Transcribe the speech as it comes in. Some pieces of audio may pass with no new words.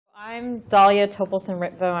I'm Dahlia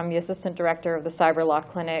Topolson-Ritvo. I'm the Assistant Director of the Cyber Law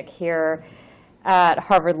Clinic here at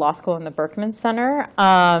Harvard Law School in the Berkman Center.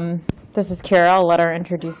 This is Kira. I'll let her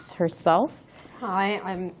introduce herself. Hi,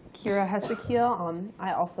 I'm Kira Hesekiel.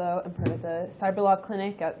 I also am part of the Cyber Law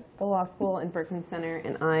Clinic at the Law School in Berkman Center,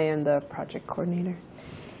 and I am the project coordinator.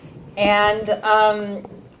 And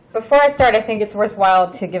before I start, I think it's worthwhile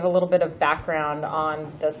to give a little bit of background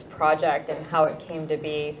on this project and how it came to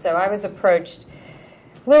be. So I was approached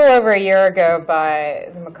a little over a year ago by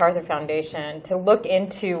the MacArthur Foundation to look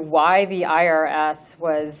into why the IRS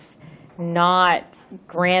was not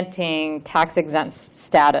granting tax-exempt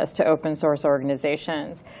status to open source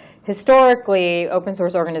organizations. Historically, open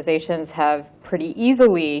source organizations have pretty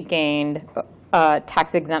easily gained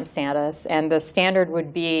tax-exempt status, and the standard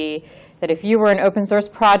would be that if you were an open source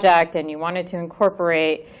project and you wanted to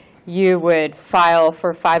incorporate, you would file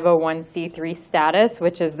for 501c3 status,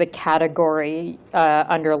 which is the category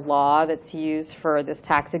under law that's used for this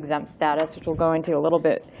tax-exempt status, which we'll go into a little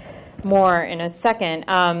bit more in a second.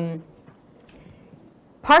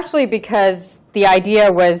 Partially because the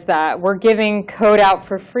idea was that we're giving code out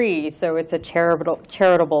for free, so it's a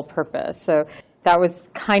charitable purpose. So that was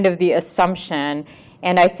kind of the assumption.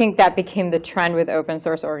 And I think that became the trend with open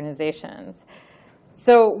source organizations.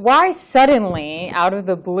 So why suddenly, out of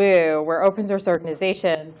the blue, were open source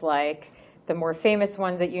organizations like the more famous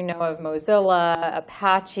ones that you know of, Mozilla,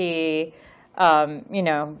 Apache,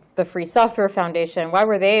 the Free Software Foundation, why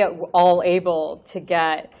were they all able to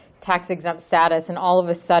get tax-exempt status, and all of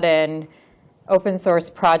a sudden open source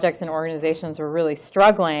projects and organizations were really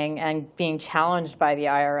struggling and being challenged by the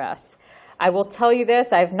IRS? I will tell you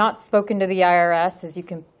this, I have not spoken to the IRS, as you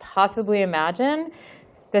can possibly imagine.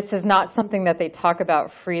 This is not something that they talk about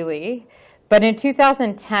freely. But in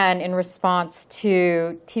 2010, in response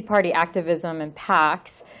to Tea Party activism and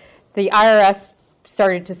PACs, the IRS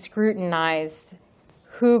started to scrutinize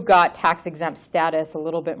who got tax-exempt status a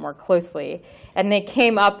little bit more closely. And they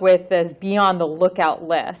came up with this Be on the Lookout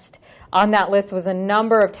list. On that list was a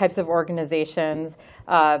number of types of organizations.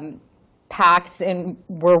 PACs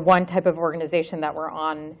were one type of organization that were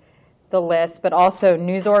on the list, but also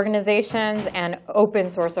news organizations and open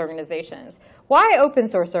source organizations. Why open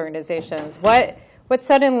source organizations? What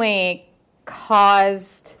suddenly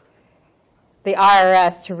caused the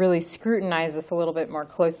IRS to really scrutinize this a little bit more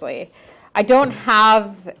closely? I don't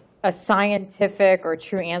have a scientific or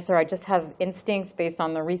true answer. I just have instincts based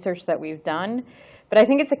on the research that we've done. But I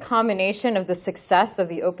think it's a combination of the success of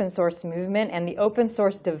the open source movement and the open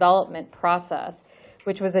source development process,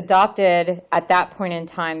 which was adopted at that point in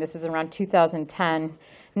time. This is around 2010,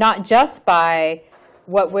 not just by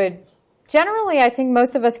what would generally, I think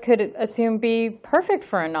most of us could assume, be perfect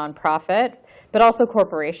for a nonprofit, but also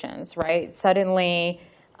corporations, right? Suddenly,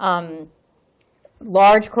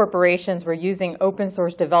 large corporations were using open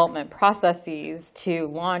source development processes to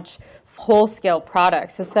launch whole-scale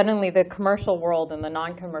products. So suddenly the commercial world and the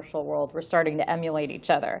non-commercial world were starting to emulate each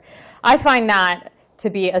other. I find that to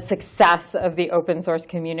be a success of the open source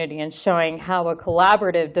community and showing how a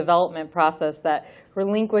collaborative development process that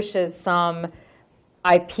relinquishes some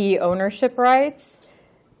IP ownership rights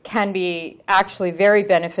can be actually very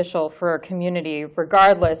beneficial for a community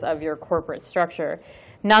regardless of your corporate structure.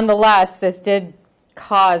 Nonetheless, this did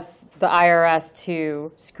cause the IRS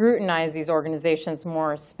to scrutinize these organizations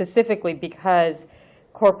more specifically because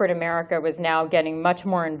corporate America was now getting much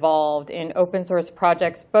more involved in open source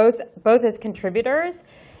projects, both as contributors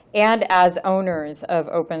and as owners of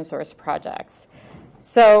open source projects.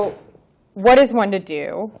 So what is one to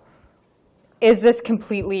do? Is this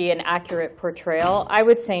completely an accurate portrayal? I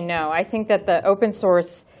would say no. I think that the open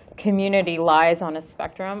source community lies on a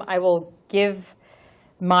spectrum. I will give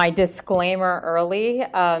my disclaimer early.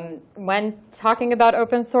 When talking about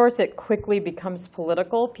open source, it quickly becomes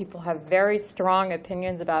political. People have very strong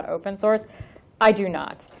opinions about open source. I do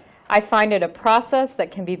not. I find it a process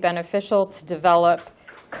that can be beneficial to develop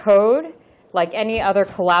code like any other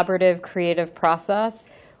collaborative, creative process.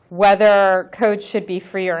 Whether code should be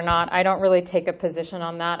free or not, I don't really take a position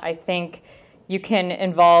on that. I think you can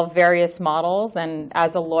involve various models, and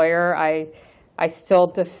as a lawyer, I still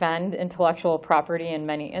defend intellectual property in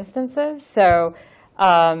many instances. So,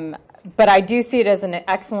 but I do see it as an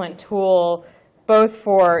excellent tool both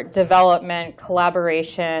for development,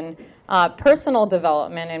 collaboration, personal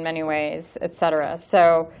development in many ways, et cetera.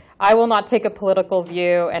 So I will not take a political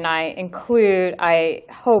view, and I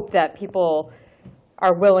hope that people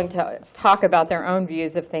are willing to talk about their own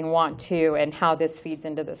views if they want to and how this feeds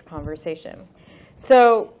into this conversation.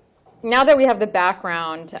 So now that we have the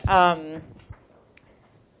background,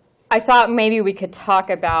 I thought maybe we could talk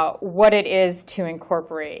about what it is to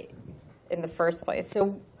incorporate in the first place.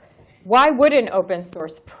 So why would an open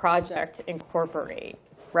source project incorporate,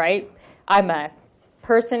 right? I'm a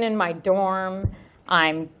person in my dorm.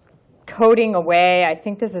 I'm coding away. I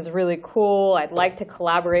think this is really cool. I'd like to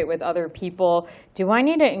collaborate with other people. Do I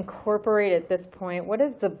need to incorporate at this point? What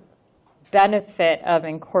is the benefit of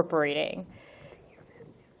incorporating?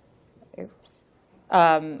 Oops.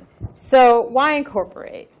 So why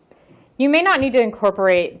incorporate? You may not need to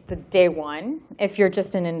incorporate the day one if you're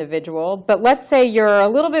just an individual, but let's say you're a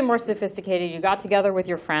little bit more sophisticated. You got together with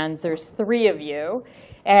your friends. There's 3 of you,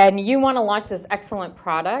 and you want to launch this excellent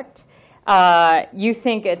product. You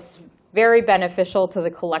think it's very beneficial to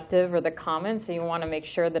the collective or the commons, so you want to make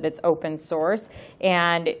sure that it's open source.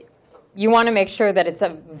 And you want to make sure that it's a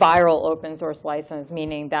viral open source license,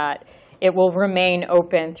 meaning that it will remain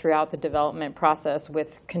open throughout the development process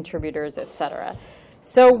with contributors, et cetera.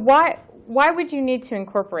 So why would you need to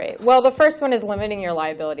incorporate? Well, the first one is limiting your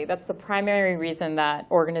liability. That's the primary reason that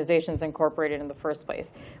organizations incorporated in the first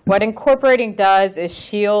place. What incorporating does is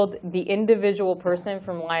shield the individual person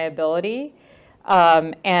from liability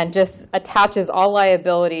and just attaches all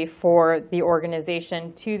liability for the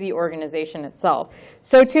organization to the organization itself.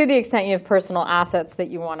 So to the extent you have personal assets that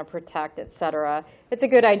you want to protect, et cetera, it's a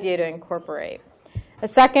good idea to incorporate. A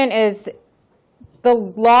second is the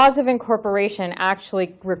laws of incorporation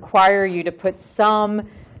actually require you to put some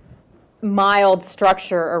mild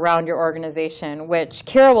structure around your organization, which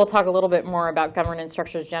Kira will talk a little bit more about governance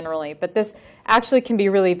structures generally. But this actually can be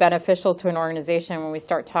really beneficial to an organization when we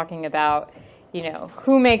start talking about,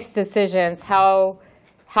 who makes decisions, how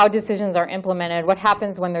decisions are implemented, what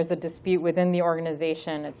happens when there's a dispute within the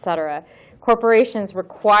organization, et cetera. Corporations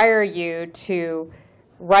require you to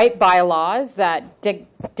write bylaws that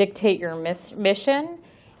dictate your mission,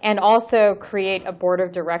 and also create a board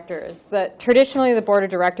of directors. Traditionally, the board of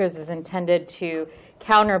directors is intended to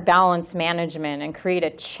counterbalance management and create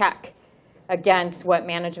a check against what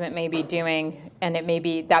management may be doing, and it may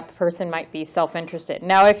be that person might be self-interested.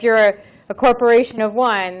 Now, if you're a corporation of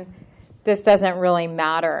one, this doesn't really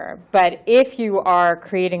matter. But if you are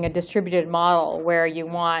creating a distributed model where you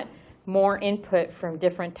want more input from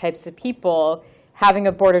different types of people, having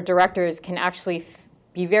a board of directors can actually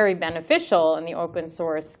be very beneficial in the open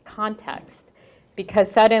source context,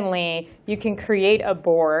 because suddenly you can create a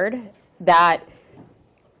board that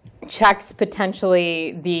checks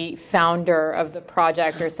potentially the founder of the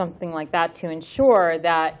project or something like that to ensure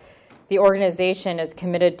that the organization is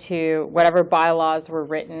committed to whatever bylaws were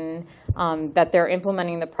written, that they're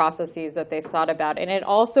implementing the processes that they've thought about. And it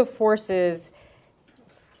also forces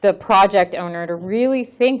the project owner to really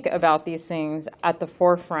think about these things at the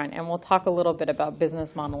forefront. And we'll talk a little bit about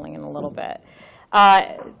business modeling in a little bit.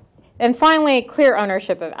 And finally, clear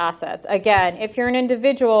ownership of assets. Again, if you're an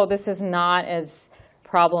individual, this is not as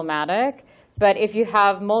problematic. But if you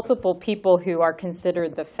have multiple people who are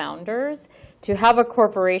considered the founders, to have a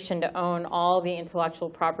corporation to own all the intellectual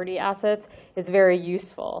property assets is very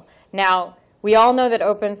useful. Now, we all know that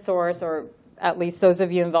open source, or at least those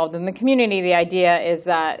of you involved in the community, the idea is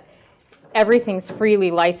that everything's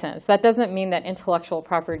freely licensed. That doesn't mean that intellectual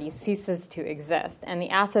property ceases to exist, and the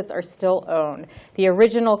assets are still owned. The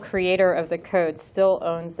original creator of the code still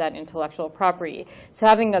owns that intellectual property. So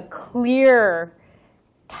having a clear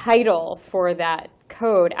title for that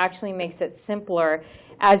code actually makes it simpler,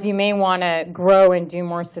 as you may want to grow and do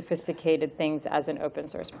more sophisticated things as an open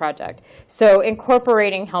source project. So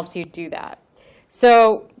incorporating helps you do that.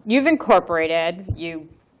 So you've incorporated, you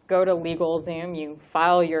go to LegalZoom, you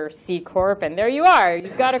file your C Corp, and there you are.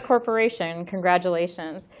 You've got a corporation.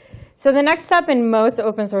 Congratulations. So the next step in most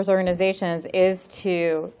open source organizations is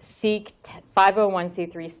to seek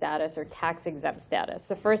 501c3 status or tax exempt status.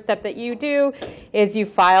 The first step that you do is you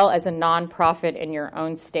file as a nonprofit in your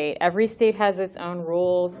own state. Every state has its own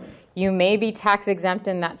rules. You may be tax exempt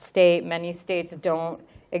in that state. Many states don't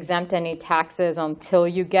exempt any taxes until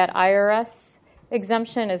you get IRS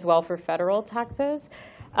exemption as well for federal taxes.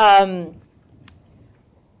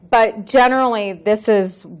 But generally, this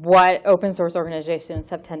is what open source organizations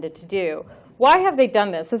have tended to do. Why have they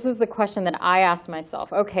done this? This was the question that I asked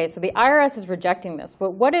myself. Okay, so the IRS is rejecting this,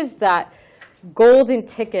 but what is that golden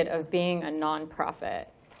ticket of being a nonprofit?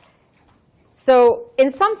 So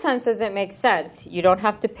in some senses, it makes sense. You don't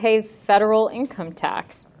have to pay federal income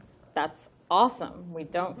tax. That's awesome. We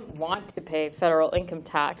don't want to pay federal income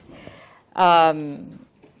tax.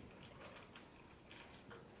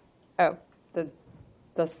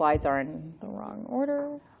 The slides are in the wrong order.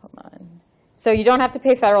 Hold on. So you don't have to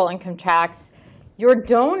pay federal income tax. Your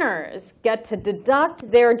donors get to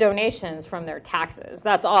deduct their donations from their taxes.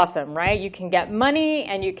 That's awesome, right? You can get money,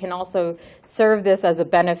 and you can also serve this as a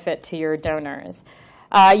benefit to your donors.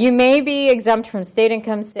 You may be exempt from state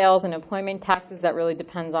income, sales, and employment taxes. That really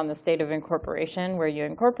depends on the state of incorporation, where you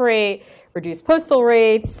incorporate, reduced postal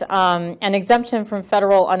rates, and exemption from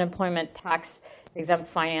federal unemployment tax exempt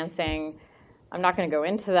financing. I'm not going to go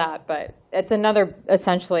into that, but it's another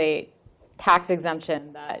essentially tax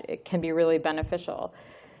exemption that it can be really beneficial.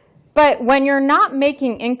 But when you're not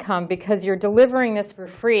making income because you're delivering this for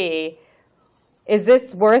free, is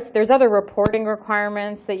this worth, there's other reporting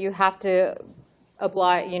requirements that you have to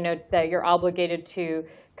oblige, that you're obligated to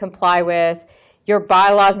comply with. Your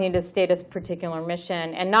bylaws need to state a particular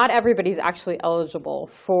mission, and not everybody's actually eligible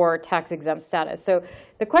for tax-exempt status. So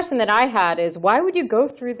the question that I had is, why would you go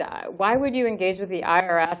through that? Why would you engage with the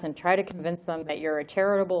IRS and try to convince them that you're a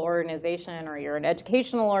charitable organization, or you're an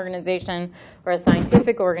educational organization, or a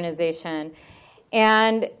scientific organization?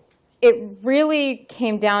 And it really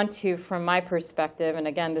came down to, from my perspective, and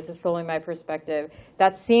again, this is solely my perspective,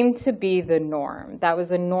 that seemed to be the norm. That was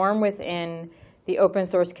the norm within the open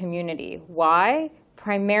source community. Why?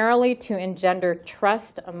 Primarily to engender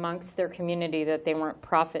trust amongst their community that they weren't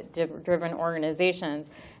profit-driven organizations,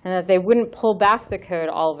 and that they wouldn't pull back the code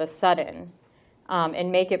all of a sudden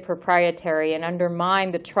and make it proprietary and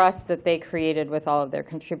undermine the trust that they created with all of their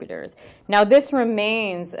contributors. Now, this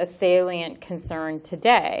remains a salient concern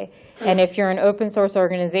today. And if you're an open source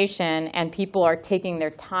organization and people are taking their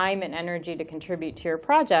time and energy to contribute to your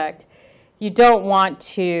project, you don't want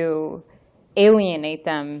to alienate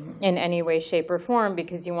them in any way, shape, or form,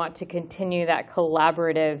 because you want to continue that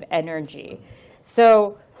collaborative energy.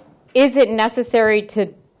 So is it necessary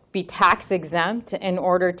to be tax exempt in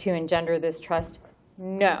order to engender this trust?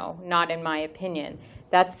 No, not in my opinion.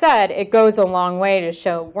 That said, it goes a long way to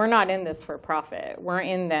show we're not in this for profit. We're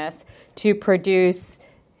in this to produce,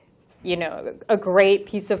 a great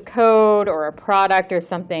piece of code or a product or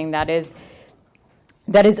something that is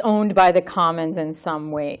owned by the commons in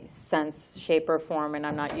some way, sense, shape, or form. And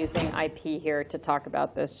I'm not using IP here to talk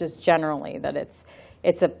about this, just generally that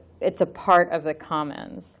it's a part of the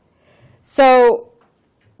commons. So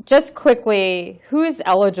just quickly, who is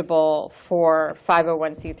eligible for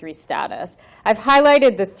 501c3 status? I've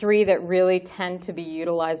highlighted the three that really tend to be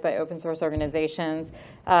utilized by open source organizations.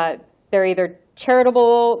 They're either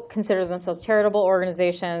charitable, consider themselves charitable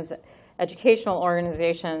organizations, educational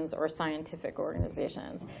organizations, or scientific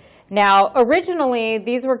organizations. Now, originally,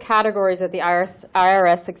 these were categories that the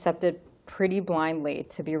IRS accepted pretty blindly,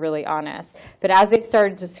 to be really honest. But as they've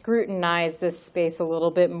started to scrutinize this space a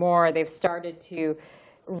little bit more, they've started to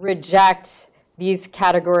reject these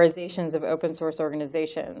categorizations of open source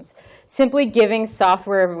organizations. Simply giving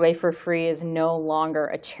software away for free is no longer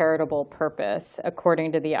a charitable purpose,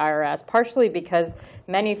 according to the IRS, partially because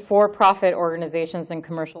many for-profit organizations and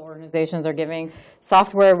commercial organizations are giving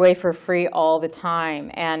software away for free all the time,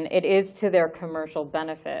 and it is to their commercial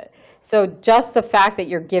benefit. So just the fact that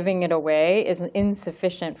you're giving it away is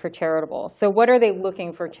insufficient for charitable. So what are they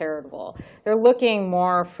looking for charitable? They're looking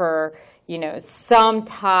more for, some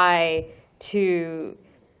tie to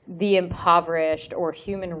the impoverished or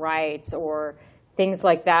human rights or things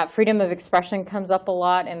like that. Freedom of expression comes up a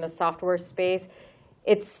lot in the software space.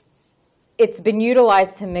 It's been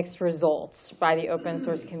utilized to mixed results by the open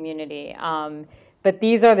source community. But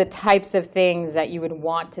these are the types of things that you would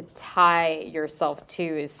want to tie yourself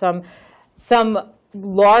to, is some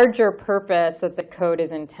larger purpose that the code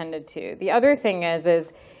is intended to. The other thing is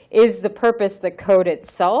the purpose the code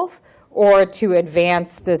itself, or to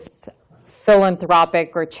advance this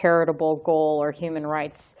philanthropic or charitable goal or human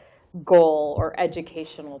rights goal or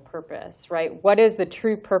educational purpose, right? What is the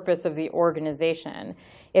true purpose of the organization?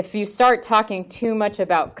 If you start talking too much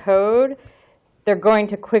about code, they're going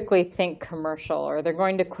to quickly think commercial, or they're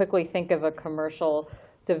going to quickly think of a commercial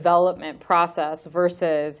development process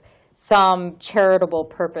versus some charitable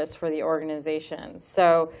purpose for the organization.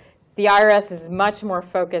 So the IRS is much more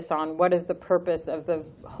focused on what is the purpose of the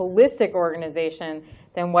holistic organization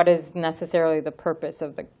than what is necessarily the purpose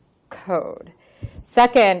of the code.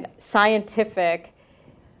 Second, scientific.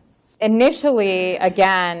 Initially,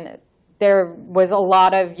 again, there was a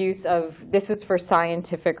lot of use of, this is for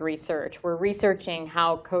scientific research. We're researching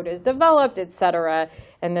how code is developed, et cetera,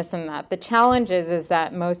 and this and that. The challenge is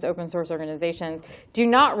that most open source organizations do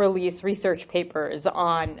not release research papers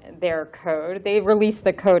on their code. They release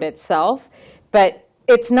the code itself, but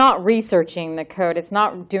it's not researching the code. It's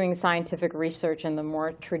not doing scientific research in the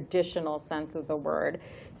more traditional sense of the word.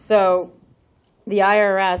 So the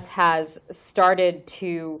IRS has started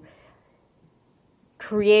to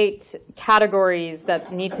create categories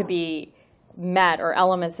that need to be met, or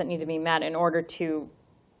elements that need to be met in order to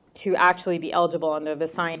actually be eligible under the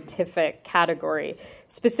scientific category.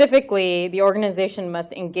 Specifically, the organization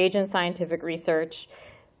must engage in scientific research.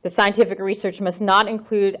 The scientific research must not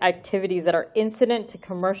include activities that are incident to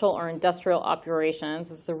commercial or industrial operations.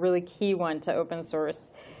 This is a really key one to open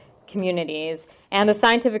source communities. And the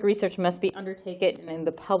scientific research must be undertaken in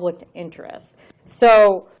the public interest.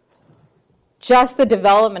 So just the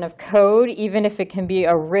development of code, even if it can be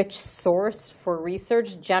a rich source for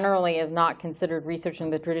research, generally is not considered research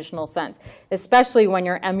in the traditional sense, especially when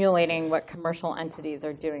you're emulating what commercial entities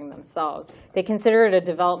are doing themselves. They consider it a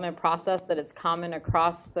development process that is common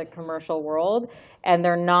across the commercial world, and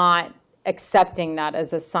they're not accepting that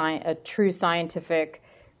as a true scientific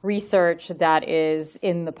research that is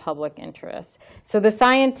in the public interest. So the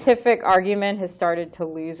scientific argument has started to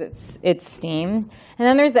lose its steam. And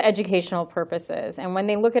then there's the educational purposes. And when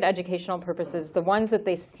they look at educational purposes, the ones that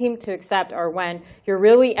they seem to accept are when you're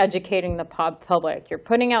really educating the public. You're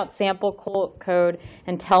putting out sample code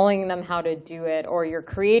and telling them how to do it, or you're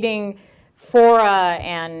creating fora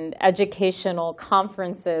and educational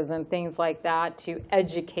conferences and things like that to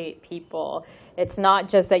educate people. It's not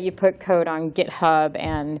just that you put code on GitHub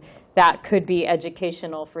and that could be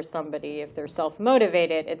educational for somebody if they're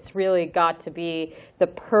self-motivated. It's really got to be the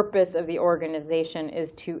purpose of the organization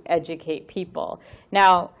is to educate people.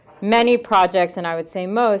 Now, many projects, and I would say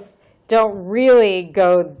most, don't really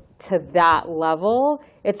go to that level.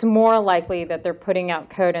 It's more likely that they're putting out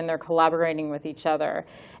code and they're collaborating with each other.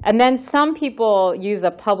 And then some people use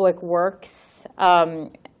a public works,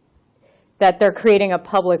 that they're creating a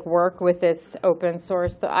public work with this open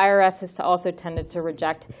source. The IRS has also tended to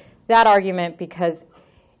reject that argument because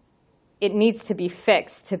it needs to be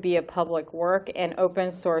fixed to be a public work, and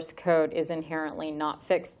open source code is inherently not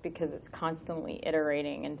fixed because it's constantly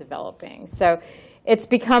iterating and developing. So it's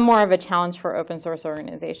become more of a challenge for open source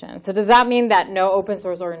organizations. So does that mean that no open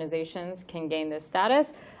source organizations can gain this status?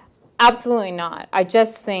 Absolutely not. I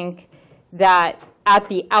just think that at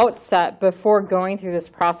the outset, before going through this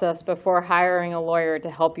process, before hiring a lawyer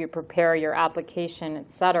to help you prepare your application, et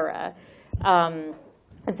cetera,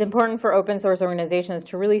 it's important for open source organizations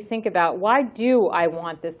to really think about, why do I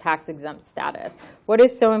want this tax exempt status? What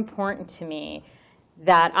is so important to me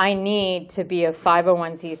that I need to be a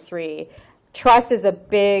 501c3? Trust is a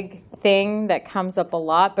big thing that comes up a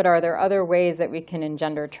lot, but are there other ways that we can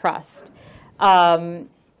engender trust?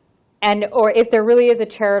 Or if there really is a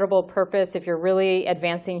charitable purpose, if you're really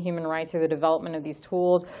advancing human rights through the development of these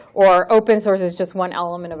tools, or open source is just one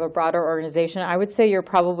element of a broader organization, I would say you're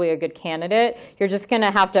probably a good candidate. You're just going to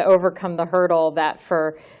have to overcome the hurdle that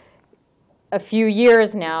for a few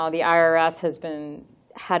years now, the IRS has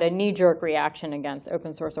had a knee-jerk reaction against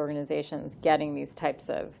open source organizations getting these types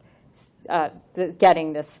of,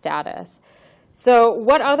 getting this status. So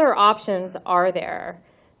what other options are there?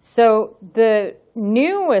 So the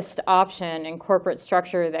newest option in corporate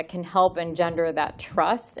structure that can help engender that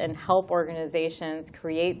trust and help organizations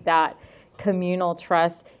create that communal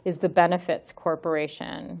trust is the Benefits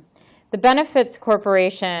Corporation. The Benefits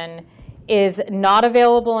Corporation is not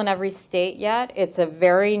available in every state yet. It's a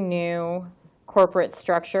very new corporate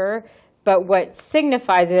structure. But what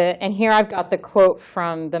signifies it, and here I've got the quote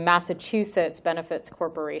from the Massachusetts Benefits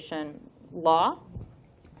Corporation law,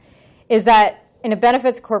 is that in a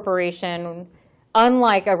benefits corporation,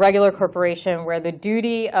 unlike a regular corporation where the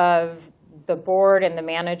duty of the board and the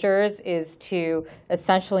managers is to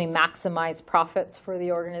essentially maximize profits for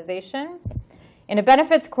the organization, in a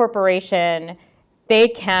benefits corporation,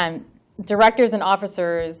 directors and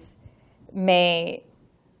officers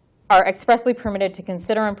are expressly permitted to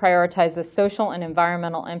consider and prioritize the social and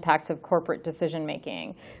environmental impacts of corporate decision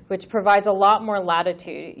making, which provides a lot more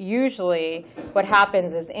latitude. Usually what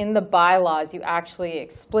happens is in the bylaws, you actually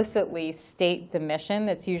explicitly state the mission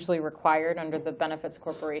that's usually required under the Benefits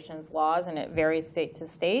Corporation's laws, and it varies state to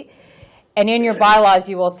state. And in your bylaws,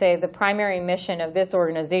 you will say the primary mission of this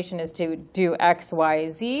organization is to do X, Y,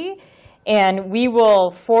 Z. And we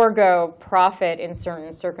will forego profit in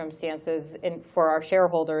certain circumstances for our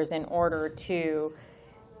shareholders in order to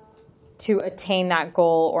attain that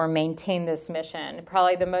goal or maintain this mission.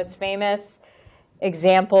 Probably the most famous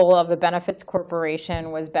example of a benefits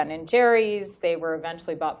corporation was Ben & Jerry's. They were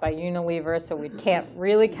eventually bought by Unilever, so we can't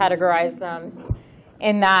really categorize them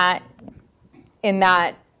in that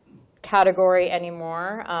category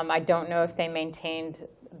anymore. I don't know if they maintained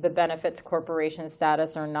the benefits corporation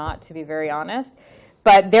status or not, to be very honest.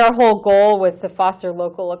 But their whole goal was to foster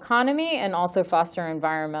local economy and also foster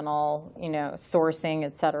environmental, sourcing,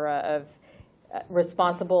 et cetera,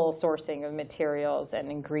 responsible sourcing of materials and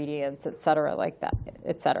ingredients, et cetera, like that,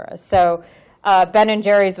 et cetera. So Ben &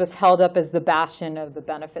 Jerry's was held up as the bastion of the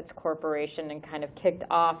benefits corporation and kind of kicked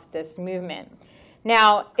off this movement.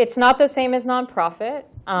 Now, it's not the same as nonprofit.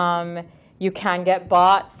 You can get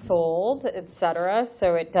bought, sold, et cetera,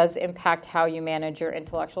 so it does impact how you manage your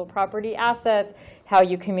intellectual property assets, how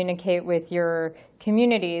you communicate with your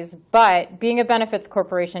communities. But being a benefits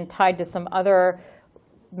corporation tied to some other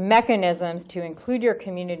mechanisms to include your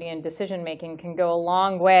community in decision making can go a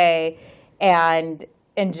long way and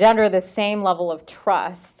engender the same level of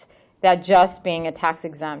trust that just being a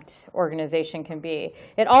tax-exempt organization can be.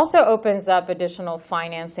 It also opens up additional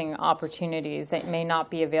financing opportunities that may not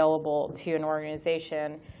be available to an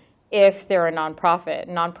organization if they're a nonprofit.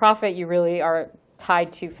 Nonprofit, you really are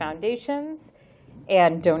tied to foundations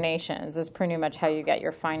and donations is pretty much how you get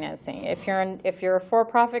your financing. If you're a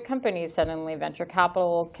for-profit company, suddenly venture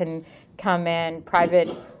capital can come in, private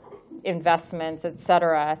investments, et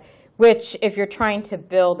cetera, which if you're trying to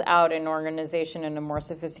build out an organization in a more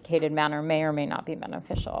sophisticated manner may or may not be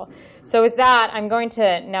beneficial. So with that, I'm going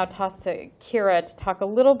to now toss to Kira to talk a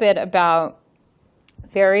little bit about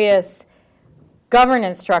various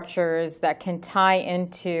governance structures that can tie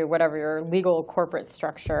into whatever your legal corporate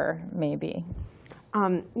structure may be.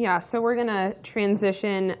 Yeah, so we're going to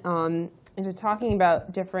transition into talking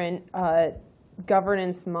about different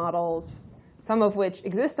governance models, some of which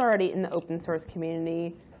exist already in the open source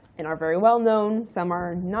community and are very well known. Some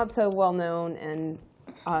are not so well known, and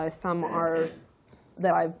some are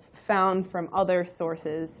that I've found from other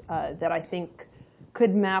sources that I think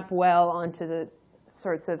could map well onto the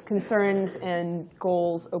sorts of concerns and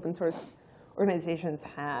goals open source organizations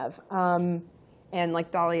have. And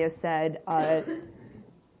like Dahlia said,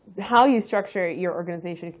 how you structure your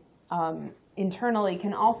organization internally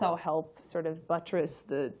can also help sort of buttress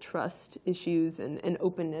the trust issues and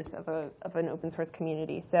openness of an open source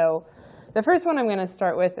community. So the first one I'm going to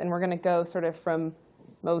start with, and we're going to go sort of from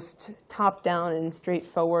most top down and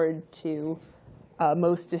straightforward to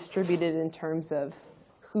most distributed in terms of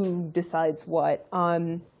who decides what,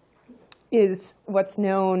 is what's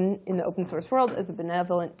known in the open source world as a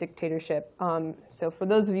benevolent dictatorship. So for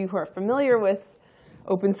those of you who are familiar with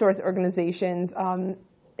open source organizations,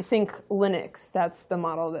 I think Linux, that's the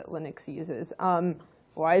model that Linux uses.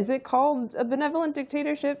 Why is it called a benevolent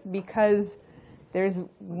dictatorship? Because there's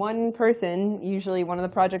one person, usually one of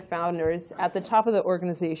the project founders, at the top of the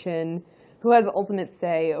organization who has ultimate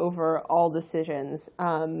say over all decisions.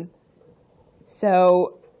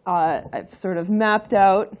 So I've sort of mapped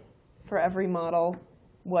out for every model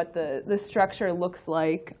what the structure looks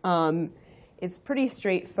like. It's pretty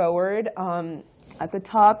straightforward. At the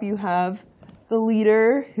top, you have the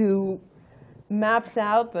leader who maps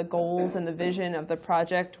out the goals and the vision of the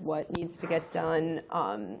project, what needs to get done,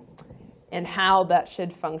 and how that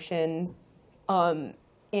should function.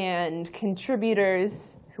 And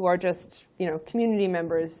contributors who are just community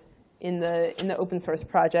members in the open source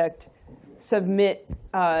project submit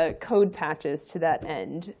code patches to that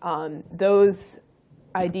end. Those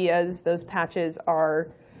ideas, those patches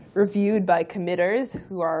are reviewed by committers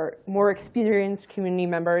who are more experienced community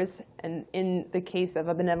members. And in the case of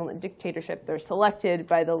a benevolent dictatorship, they're selected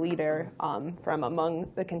by the leader from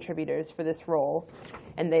among the contributors for this role,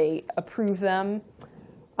 and they approve them.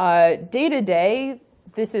 Day to day,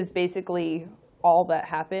 this is basically all that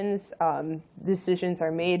happens. Decisions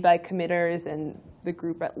are made by committers and the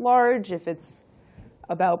group at large if it's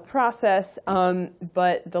about process,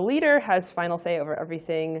 but the leader has final say over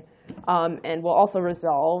everything and will also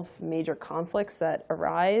resolve major conflicts that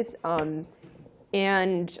arise,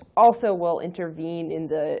 and also will intervene in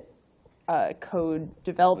the code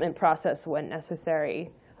development process when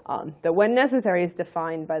necessary. The when necessary is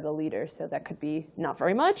defined by the leader, so that could be not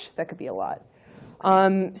very much, that could be a lot.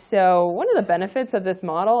 So one of the benefits of this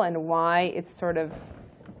model and why it's sort of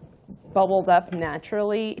bubbled up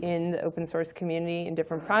naturally in the open source community in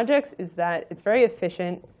different projects is that it's very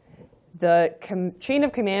efficient. The chain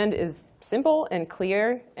of command is simple and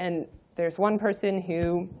clear, and there's one person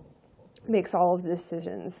who makes all of the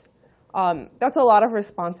decisions. That's a lot of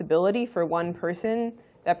responsibility for one person.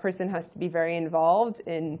 That person has to be very involved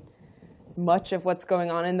in much of what's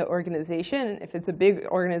going on in the organization. If it's a big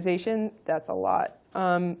organization, that's a lot.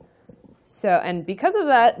 And because of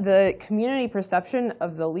that, the community perception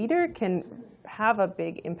of the leader can have a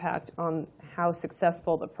big impact on how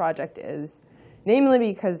successful the project is, namely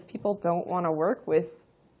because people don't want to work with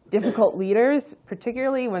difficult leaders,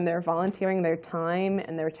 particularly when they're volunteering their time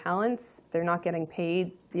and their talents. They're not getting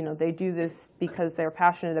paid. They do this because they're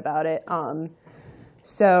passionate about it.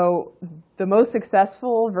 So the most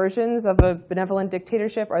successful versions of a benevolent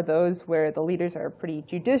dictatorship are those where the leaders are pretty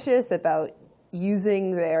judicious about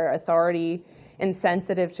using their authority and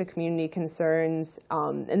sensitive to community concerns.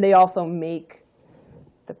 And they also make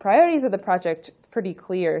the priorities of the project pretty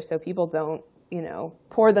clear so people don't,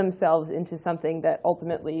 pour themselves into something that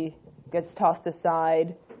ultimately gets tossed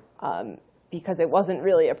aside because it wasn't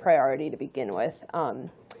really a priority to begin with.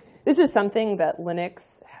 This is something that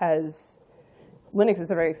Linux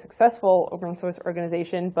is a very successful open source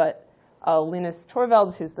organization, but Linus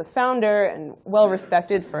Torvalds, who's the founder and well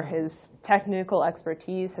respected for his technical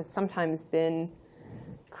expertise, has sometimes been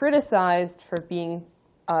criticized for being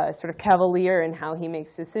sort of cavalier in how he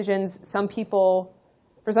makes decisions.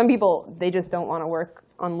 For some people, they just don't want to work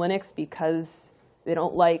on Linux because they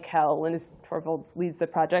don't like how Linus Torvalds leads the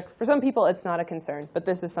project. For some people, it's not a concern, but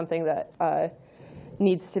this is something that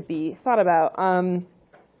needs to be thought about. And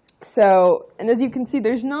as you can see,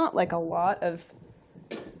 there's not like a lot of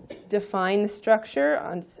defined structure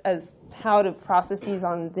as how do processes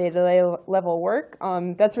on day-to-day level work.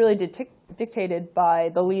 That's really dictated by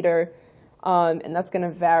the leader, and that's going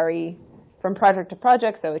to vary from project to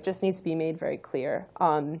project, so it just needs to be made very clear.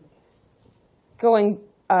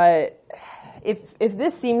 If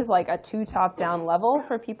this seems like a too top-down level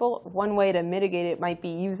for people, one way to mitigate it might be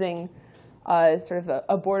using sort of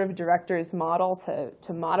a board of directors model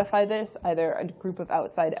to modify this, either a group of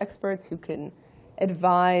outside experts who can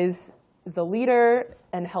advise the leader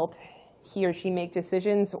and help he or she make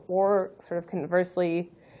decisions, or sort of conversely,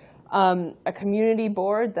 a community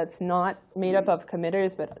board that's not made up of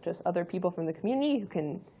committers, but just other people from the community who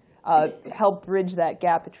can help bridge that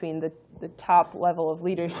gap between the top level of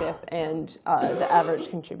leadership and the average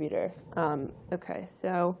contributor. OK,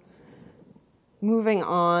 so moving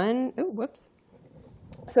on. Oh, whoops.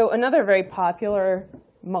 So another very popular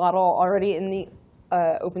model already in the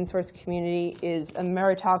open source community is a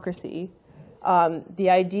meritocracy. The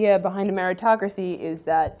idea behind a meritocracy is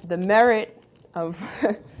that the merit of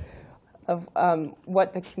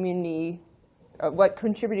what the community, what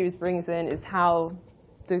contributors brings in is how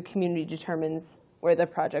the community determines where the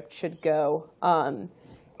project should go.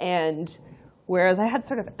 And whereas I had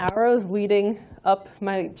sort of arrows leading up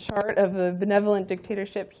my chart of the benevolent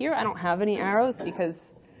dictatorship here, I don't have any arrows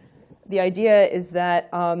because the idea is that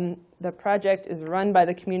the project is run by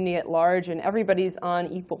the community at large and everybody's on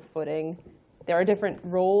equal footing. There are different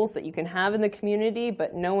roles that you can have in the community,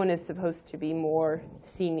 but no one is supposed to be more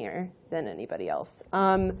senior than anybody else.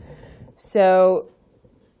 So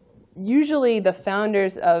usually the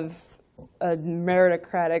founders of a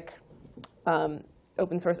meritocratic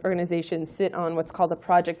open source organization sit on what's called a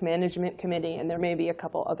project management committee, and there may be a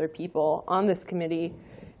couple other people on this committee.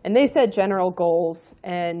 And they set general goals,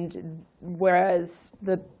 and whereas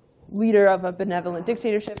the leader of a benevolent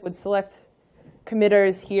dictatorship would select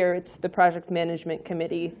committers, here it's the project management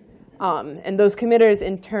committee. And those committers,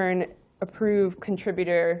 in turn, approve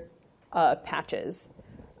contributor patches.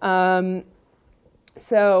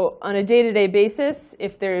 So on a day-to-day basis,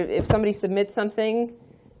 if somebody submits something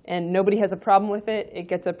and nobody has a problem with it, it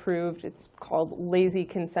gets approved. It's called lazy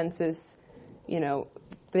consensus.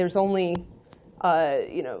 There's only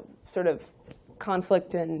sort of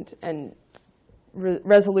conflict and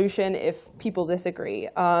resolution if people disagree.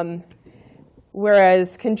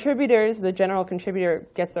 Whereas contributors, the general contributor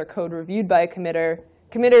gets their code reviewed by a committer.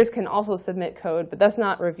 Committers can also submit code, but that's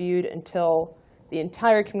not reviewed until the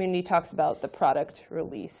entire community talks about the product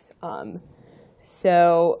release.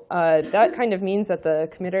 So that kind of means that the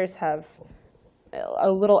committers have a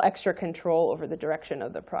little extra control over the direction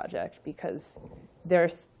of the project because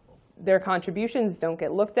their contributions don't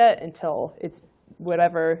get looked at until it's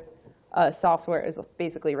whatever software is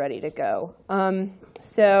basically ready to go.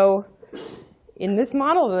 So in this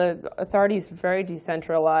model, the authority is very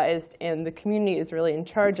decentralized, and the community is really in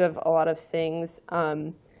charge of a lot of things.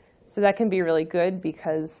 So that can be really good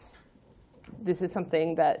because this is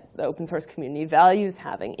something that the open source community values,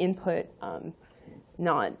 having input,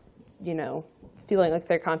 not feeling like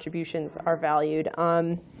their contributions are valued.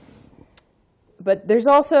 But there's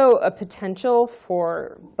also a potential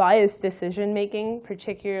for biased decision making,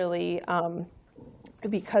 particularly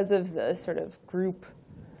because of the sort of group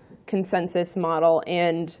consensus model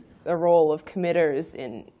and the role of committers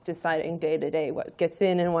in deciding day to day what gets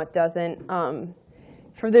in and what doesn't.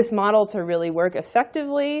 For this model to really work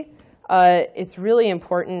effectively, it's really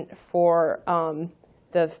important for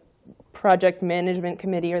the project management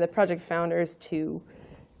committee or the project founders to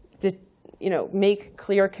make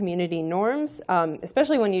clear community norms,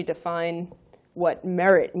 especially when you define what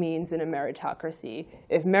merit means in a meritocracy.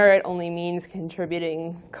 If merit only means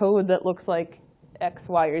contributing code that looks like X,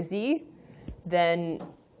 Y, or Z, then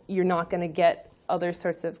you're not going to get other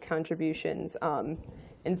sorts of contributions.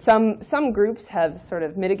 And some groups have sort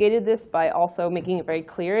of mitigated this by also making it very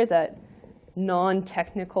clear that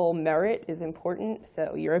non-technical merit is important.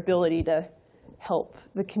 So your ability to help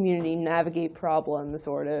the community navigate problems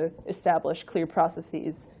or to establish clear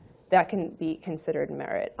processes, that can be considered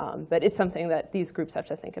merit. But it's something that these groups have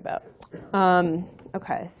to think about.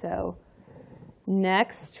 OK, so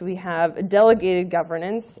next we have delegated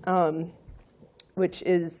governance, which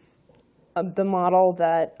is the model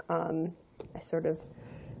that I sort of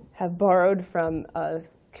have borrowed from a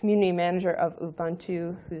community manager of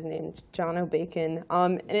Ubuntu who's named John O'Bacon.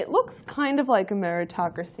 And it looks kind of like a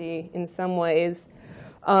meritocracy in some ways.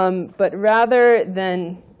 But rather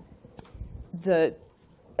than the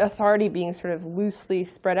authority being sort of loosely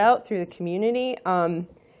spread out through the community,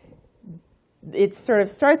 it sort of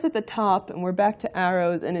starts at the top, and we're back to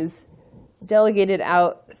arrows, and is delegated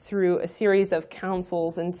out through a series of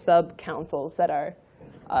councils and sub-councils that are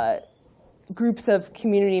groups of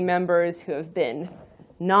community members who have been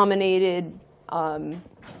nominated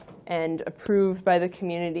and approved by the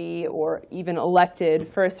community or even elected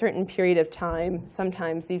for a certain period of time.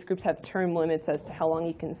 Sometimes these groups have term limits as to how long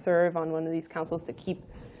you can serve on one of these councils to keep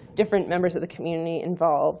different members of the community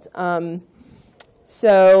involved.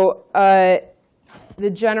 So the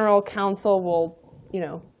general council will,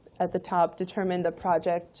 at the top, determine the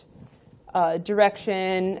project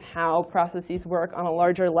direction, how processes work on a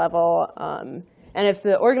larger level. And if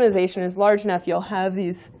the organization is large enough, you'll have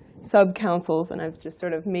these sub-councils. And I've just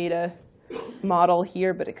sort of made a model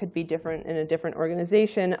here, but it could be different in a different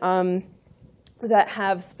organization, that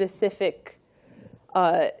have specific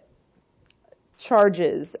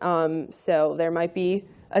charges. So there might be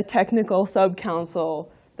a technical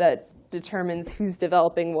sub-council that determines who's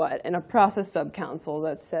developing what, and a process sub-council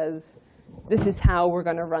that says, this is how we're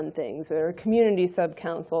going to run things, or a community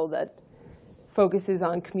sub-council that focuses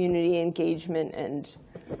on community engagement and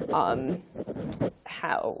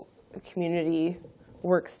how the community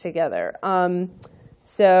works together.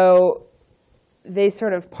 So they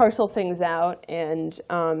sort of parcel things out, and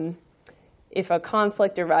if a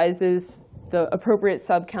conflict arises, the appropriate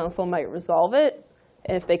sub-council might resolve it.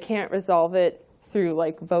 And if they can't resolve it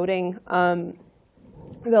through voting,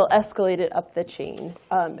 they'll escalate it up the chain,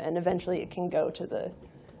 and eventually it can go to the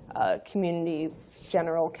community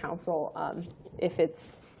general council if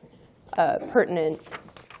it's pertinent.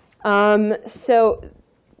 So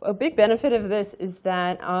a big benefit of this is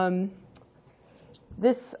that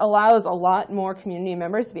this allows a lot more community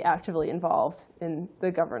members to be actively involved in the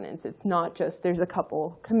governance. It's not just there's a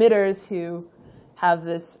couple committers who have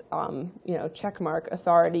this checkmark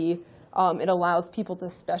authority. It allows people to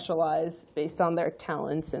specialize based on their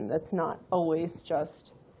talents, and that's not always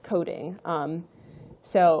just coding.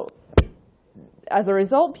 So as a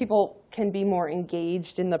result, people can be more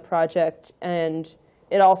engaged in the project, and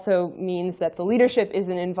it also means that the leadership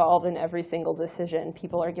isn't involved in every single decision.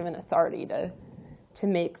 People are given authority to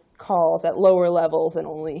make calls at lower levels and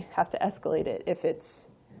only have to escalate it if it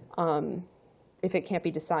can't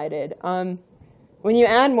be decided. When you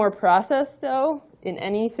add more process, though, in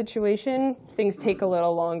any situation, things take a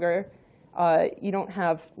little longer. You don't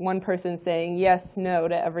have one person saying yes, no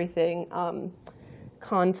to everything.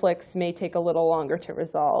 Conflicts may take a little longer to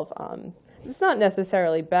resolve. It's not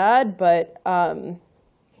necessarily bad, but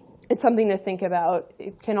it's something to think about.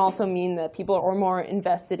 It can also mean that people are more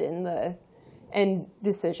invested in the end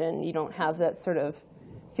decision. You don't have that sort of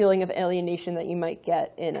feeling of alienation that you might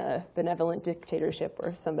get in a benevolent dictatorship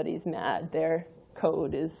where if somebody's mad, their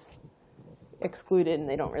code is excluded and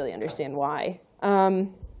they don't really understand why.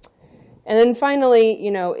 And then finally,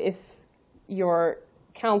 if your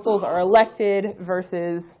councils are elected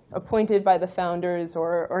versus appointed by the founders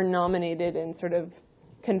or nominated and sort of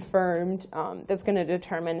confirmed, that's going to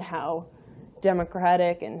determine how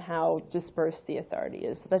democratic and how dispersed the authority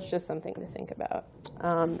is. So that's just something to think about.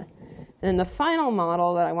 And then the final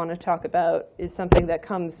model that I want to talk about is something that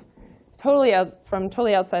comes totally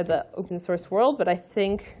outside the open source world, but I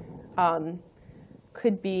think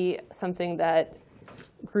could be something that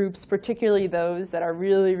groups, particularly those that are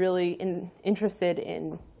really, really interested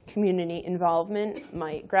in community involvement,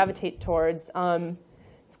 might gravitate towards.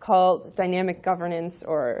 It's called dynamic governance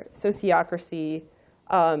or sociocracy.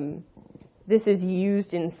 This is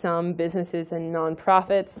used in some businesses and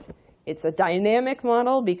nonprofits. It's a dynamic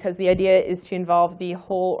model because the idea is to involve the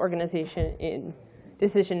whole organization in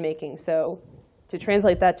decision making. So to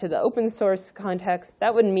translate that to the open source context,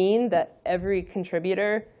 that would mean that every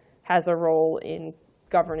contributor has a role in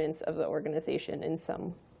governance of the organization in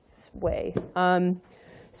some way.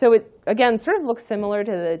 So it, again, sort of looks similar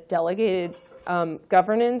to the delegated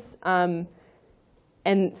governance.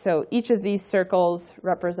 And so each of these circles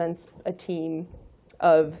represents a team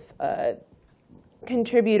of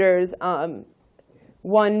contributors.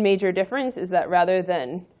 One major difference is that rather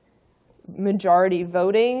than majority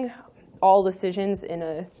voting, all decisions in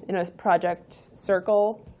a project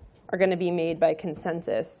circle are going to be made by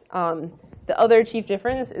consensus. The other chief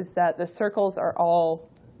difference is that the circles are all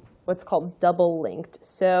what's called double linked.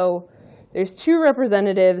 So there's 2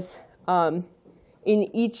 representatives in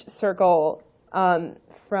each circle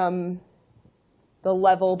from the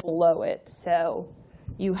level below it. So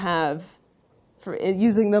you have, for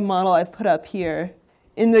using the model I've put up here,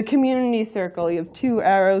 in the community circle, you have 2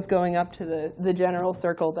 arrows going up to the general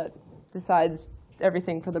circle that decides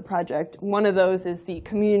everything for the project. One of those is the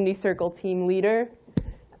community circle team leader,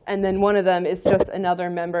 and then one of them is just another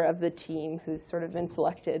member of the team who's sort of been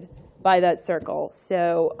selected by that circle.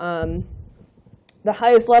 So the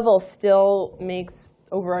highest level still makes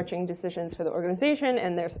overarching decisions for the organization,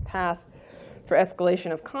 and there's a path for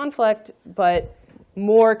escalation of conflict, but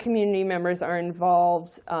more community members are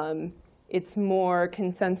involved. It's more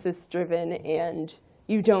consensus-driven, and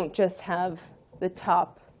you don't just have the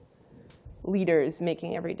top leaders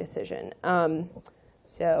making every decision.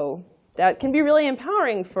 So that can be really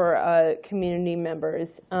empowering for community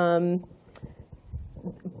members,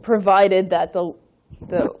 provided that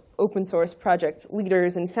the open source project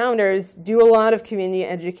leaders and founders do a lot of community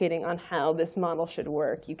educating on how this model should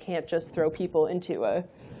work. You can't just throw people into a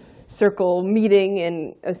circle meeting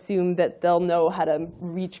and assume that they'll know how to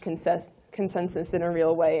reach consensus in a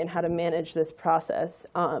real way and how to manage this process.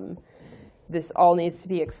 This all needs to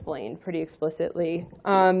be explained pretty explicitly.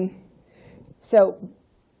 And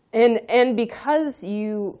because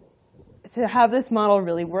to have this model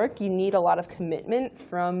really work, you need a lot of commitment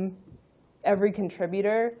from every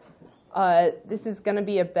contributor. This is going to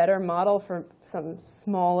be a better model for some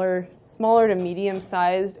smaller to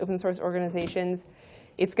medium-sized open source organizations.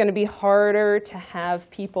 It's going to be harder to have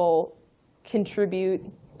people contribute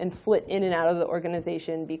and flit in and out of the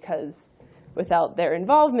organization because without their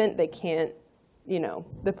involvement, they can't,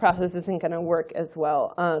 the process isn't going to work as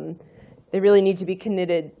well. They really need to be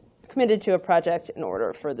committed to a project in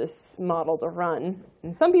order for this model to run.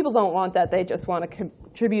 And some people don't want that. They just want to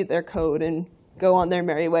contribute their code and go on their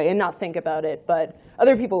merry way and not think about it. But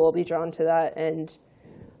other people will be drawn to that. And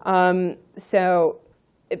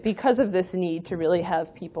because of this need to really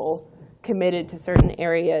have people committed to certain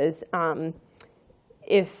areas,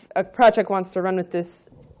 if a project wants to run with this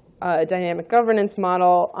dynamic governance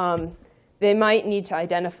model, they might need to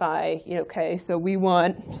identify, okay, so we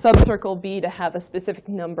want subcircle B to have a specific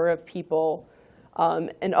number of people,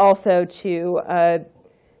 and also to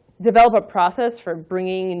develop a process for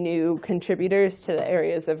bringing new contributors to the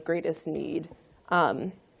areas of greatest need.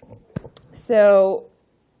 So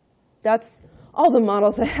that's all the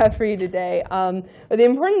models I have for you today. But the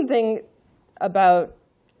important thing about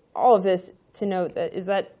all of this to note is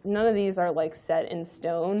that none of these are set in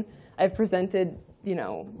stone. I've presented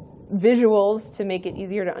visuals to make it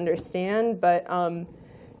easier to understand, but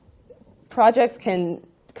projects can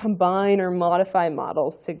combine or modify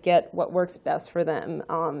models to get what works best for them.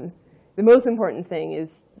 The most important thing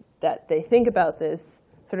is that they think about this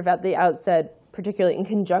sort of at the outset, particularly in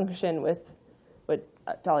conjunction with what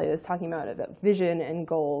Dahlia was talking about vision and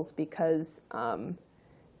goals, because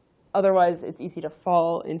otherwise it's easy to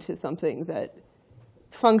fall into something that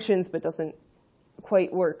functions but doesn't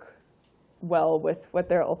quite work well with what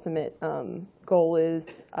their ultimate goal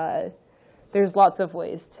is. There's lots of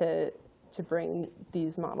ways to bring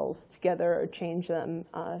these models together or change them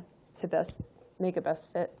to make a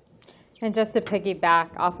best fit. And just to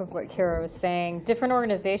piggyback off of what Kira was saying, different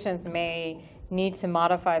organizations may need to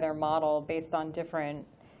modify their model based on different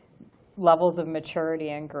levels of maturity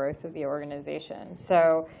and growth of the organization.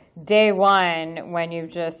 So day one, when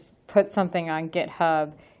you've just put something on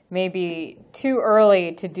GitHub, maybe too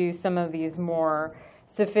early to do some of these more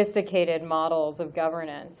sophisticated models of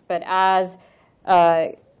governance. But as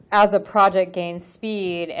a project gains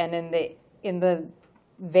speed and in the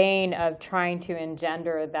vein of trying to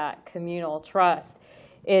engender that communal trust,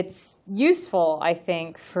 it's useful, I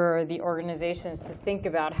think, for the organizations to think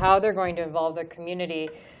about how they're going to involve the community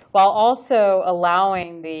while also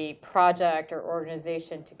allowing the project or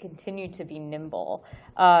organization to continue to be nimble.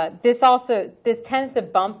 This tends to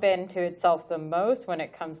bump into itself the most when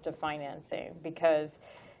it comes to financing, because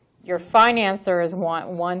your financiers want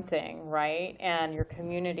one thing, right? And your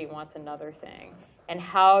community wants another thing. And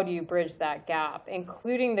how do you bridge that gap,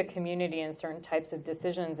 including the community in certain types of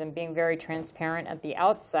decisions and being very transparent at the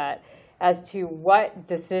outset as to what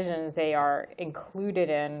decisions they are included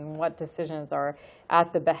in, what decisions are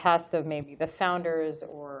at the behest of maybe the founders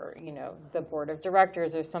or, the board of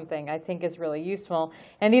directors or something, I think is really useful.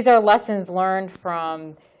 And these are lessons learned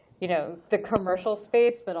from the commercial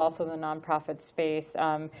space, but also the nonprofit space.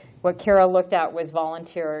 What Kira looked at was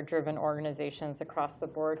volunteer-driven organizations across the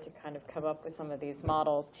board to kind of come up with some of these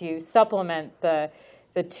models to supplement the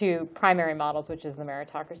two primary models, which is the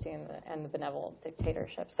meritocracy and the benevolent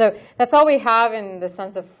dictatorship. So that's all we have in the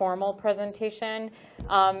sense of formal presentation.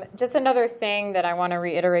 Just another thing that I want to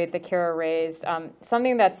reiterate that Kira raised,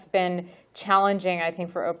 something that's been challenging, I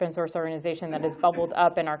think, for open source organization that has bubbled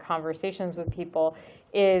up in our conversations with people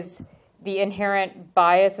is the inherent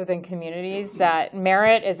bias within communities that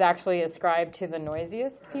merit is actually ascribed to the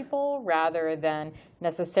noisiest people rather than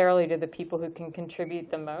necessarily to the people who can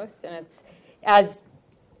contribute the most. And it's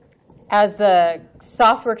as the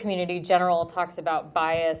software community general talks about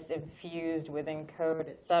bias infused within code,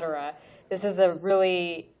 et cetera, this is a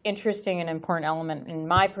really interesting and important element in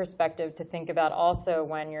my perspective to think about also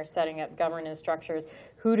when you're setting up governance structures,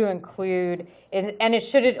 who to include, and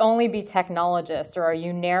should it only be technologists, or are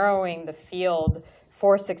you narrowing the field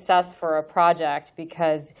for success for a project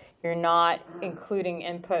because you're not including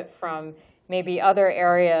input from maybe other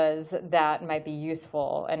areas that might be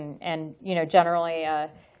useful? And generally,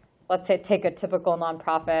 let's say take a typical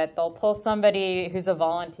nonprofit, they'll pull somebody who's a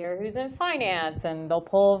volunteer who's in finance, and they'll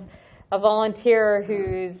pull a volunteer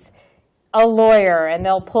who's a lawyer, and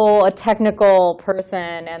they'll pull a technical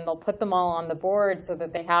person, and they'll put them all on the board so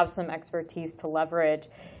that they have some expertise to leverage,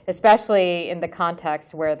 especially in the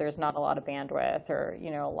context where there's not a lot of bandwidth or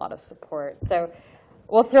a lot of support. So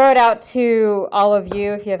we'll throw it out to all of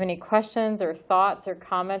you. If you have any questions or thoughts or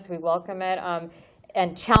comments, we welcome it.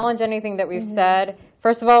 And challenge anything that we've said.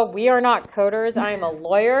 First of all, we are not coders. I am a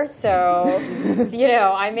lawyer, so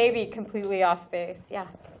I may be completely off base. Yeah.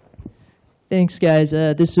 Thanks, guys.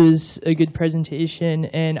 This was a good presentation,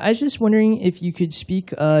 and I was just wondering if you could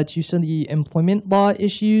speak to some of the employment law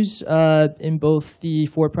issues in both the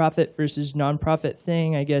for-profit versus nonprofit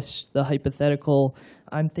thing. I guess the hypothetical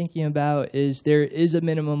I'm thinking about is there is a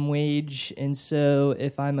minimum wage, and so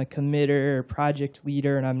if I'm a committer or project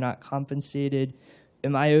leader and I'm not compensated,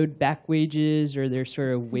 am I owed back wages, or are there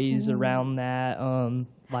sort of ways around that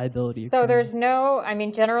liability? So there's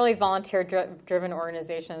generally volunteer-driven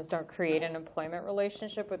organizations don't create an employment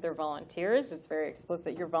relationship with their volunteers. It's very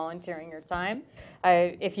explicit. You're volunteering your time.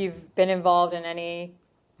 If you've been involved in any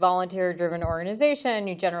volunteer-driven organization,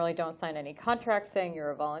 you generally don't sign any contract saying you're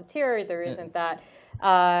a volunteer. There isn't that.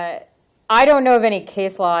 I don't know of any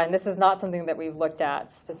case law, and this is not something that we've looked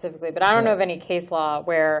at specifically, but I don't know of any case law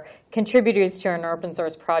where contributors to an open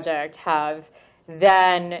source project have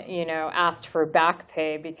then, asked for back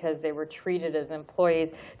pay because they were treated as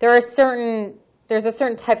employees. There's a certain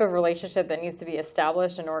type of relationship that needs to be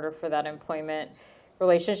established in order for that employment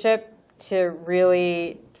relationship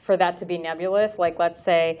for that to be nebulous. Like, let's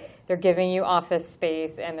say they're giving you office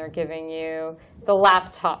space and they're giving you the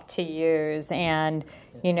laptop to use, and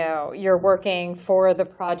you're working for the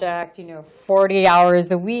project 40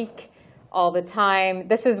 hours a week all the time.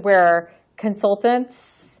 This is where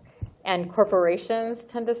consultants and corporations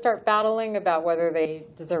tend to start battling about whether they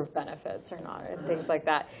deserve benefits or not, and things like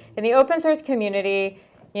that. In the open source community,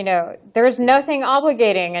 there's nothing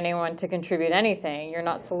obligating anyone to contribute anything. You're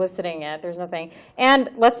not soliciting it. There's nothing. And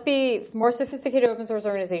let's be more sophisticated. Open source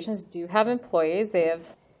organizations do have employees. They have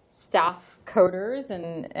staff coders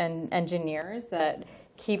and engineers that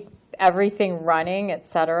keep everything running, et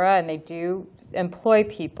cetera, and they do employ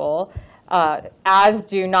people, as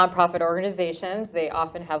do nonprofit organizations. They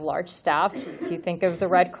often have large staffs. If you think of the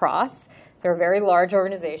Red Cross, they're a very large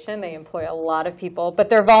organization. They employ a lot of people, but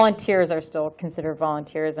their volunteers are still considered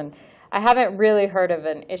volunteers. And I haven't really heard of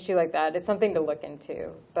an issue like that. It's something to look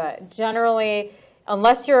into. But generally,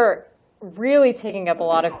 unless you're really taking up a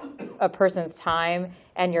lot of a person's time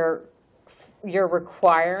and you're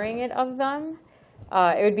requiring it of them,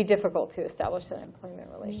 it would be difficult to establish an employment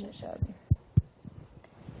relationship.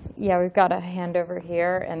 Yeah, we've got a hand over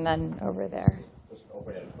here and then over there. Just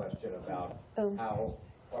open a question about how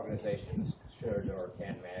organizations should or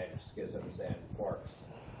can manage schisms and forks.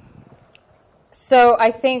 So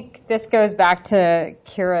I think this goes back to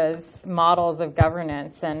Kira's models of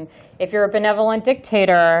governance. And if you're a benevolent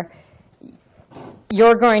dictator,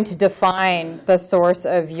 you're going to define the source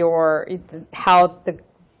of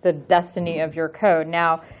the destiny of your code.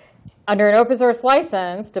 Now, under an open source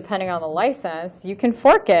license, depending on the license, you can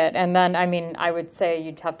fork it. And then, I would say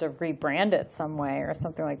you'd have to rebrand it some way or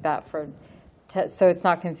something like that so it's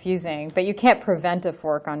not confusing. But you can't prevent a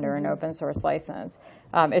fork under an open source license.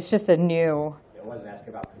 It's just a new. It wasn't asking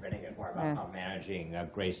about preventing it, more about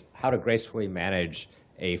how to gracefully manage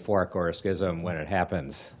a fork or a schism when it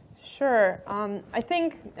happens. Sure. I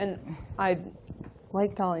think, and I,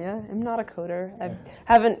 like Talia, I'm not a coder. I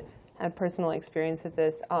haven't had personal experience with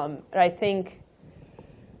this. But I think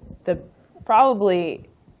probably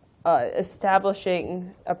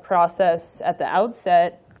establishing a process at the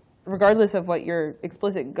outset, regardless of what your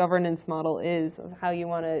explicit governance model is, of how you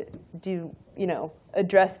want to do,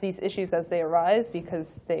 address these issues as they arise,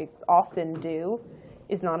 because they often do,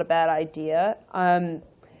 is not a bad idea.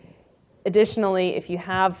 Additionally, if you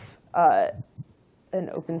have an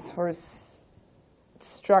open source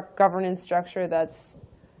governance structure that's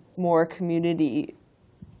more community,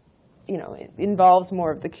 it involves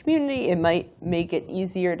more of the community, it might make it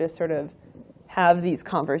easier to sort of have these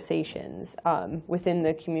conversations within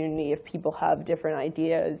the community if people have different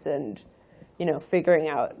ideas and, figuring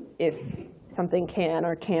out if something can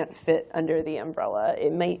or can't fit under the umbrella.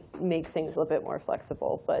 It might make things a little bit more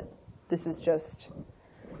flexible, but this is just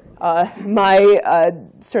my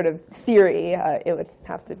sort of theory. It would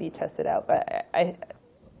have to be tested out, but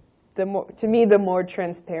to me, the more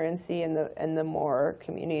transparency and the more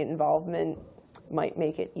community involvement might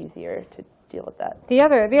make it easier to deal with that. The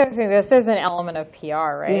other thing, this is an element of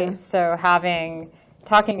PR, right? Yeah. So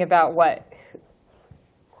talking about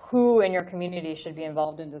who in your community should be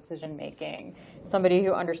involved in decision making, somebody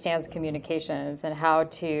who understands communications and how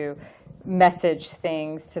to message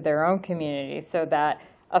things to their own community so that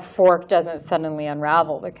a fork doesn't suddenly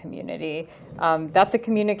unravel the community. That's a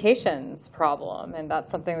communications problem, and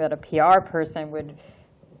that's something that a PR person would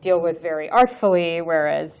deal with very artfully,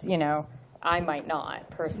 whereas, I might not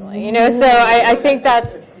personally. So I think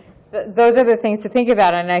those are the things to think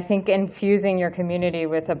about, and I think infusing your community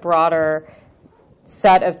with a broader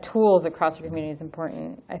set of tools across your community is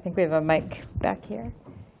important. I think we have a mic back here.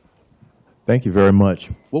 Thank you very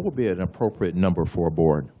much. What would be an appropriate number for a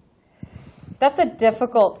board? That's a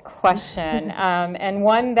difficult question, and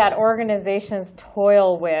one that organizations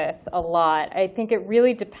toil with a lot. I think it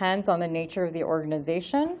really depends on the nature of the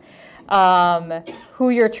organization,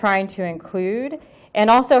 who you're trying to include,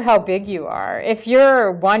 and also how big you are. If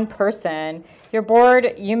you're one person, your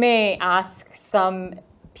board, you may ask some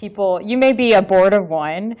people, you may be a board of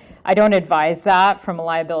one. I don't advise that from a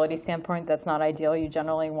liability standpoint. That's not ideal. You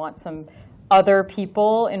generally want some other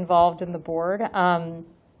people involved in the board.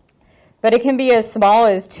 But it can be as small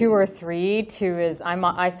as 2 or 3 to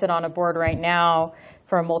I sit on a board right now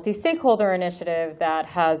for a multi-stakeholder initiative that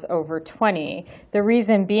has over 20. The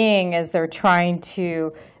reason being is they're trying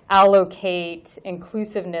to allocate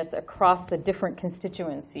inclusiveness across the different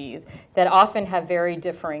constituencies that often have very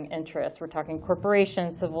differing interests. We're talking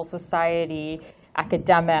corporations, civil society,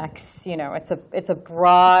 academics. It's a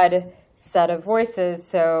broad set of voices,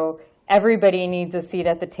 so everybody needs a seat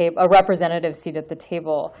at the table, a representative seat at the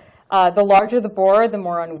table. The larger the board, the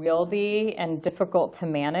more unwieldy and difficult to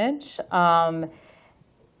manage.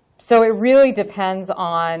 So it really depends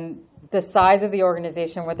on the size of the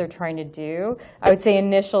organization, what they're trying to do. I would say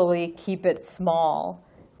initially keep it small,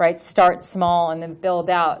 right? Start small and then build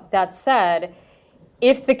out. That said,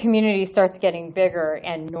 if the community starts getting bigger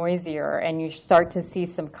and noisier and you start to see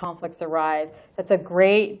some conflicts arise,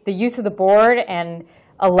 the use of the board and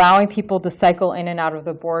allowing people to cycle in and out of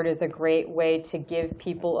the board is a great way to give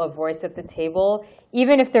people a voice at the table,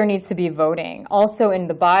 even if there needs to be voting. Also in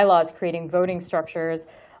the bylaws, creating voting structures.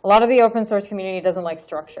 A lot of the open source community doesn't like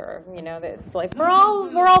structure. It's like we're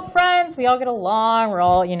all friends, we all get along, we're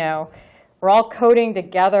all coding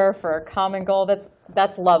together for a common goal.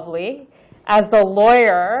 That's lovely. As the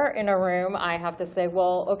lawyer in a room, I have to say,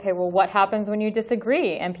 what happens when you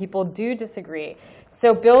disagree? And people do disagree.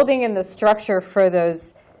 So building in the structure for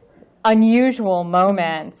those unusual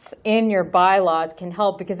moments in your bylaws can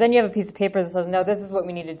help, because then you have a piece of paper that says, no, this is what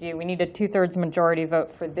we need to do. We need a 2/3 majority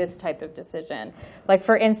vote for this type of decision. Like,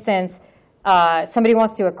 for instance, somebody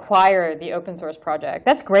wants to acquire the open source project.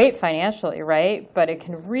 That's great financially, right? But it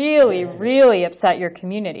can really, really upset your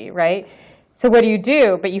community, right? So what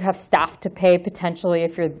do? But you have staff to pay potentially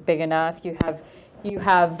if you're big enough. You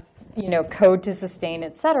have code to sustain,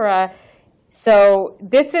 et cetera. So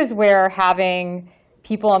this is where having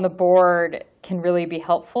people on the board can really be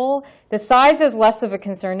helpful. The size is less of a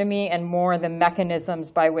concern to me and more the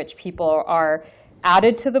mechanisms by which people are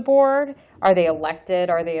added to the board. Are they elected?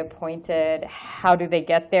 Are they appointed? How do they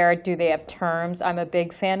get there? Do they have terms? I'm a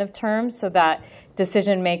big fan of terms so that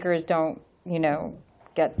decision makers don't,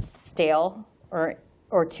 get stale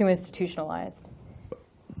or too institutionalized.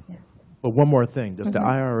 But one more thing, does the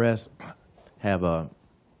IRS have a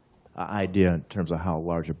idea in terms of how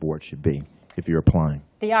large a board should be if you're applying?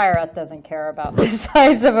 The IRS doesn't care about the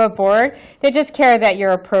size of a board. They just care that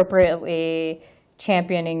you're appropriately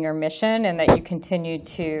championing your mission and that you continue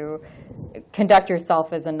to conduct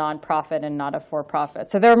yourself as a nonprofit and not a for-profit.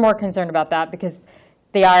 So they're more concerned about that because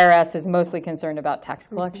the IRS is mostly concerned about tax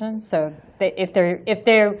collection. So if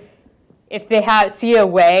they see a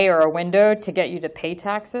way or a window to get you to pay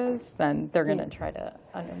taxes, then they're going to try to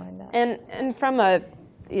undermine that. And from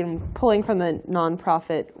pulling from the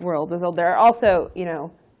nonprofit world as well, they're also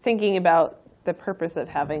thinking about the purpose of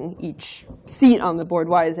having each seat on the board.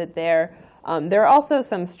 Why is it there? There are also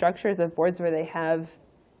some structures of boards where they have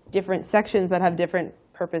different sections that have different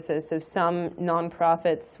purposes. So some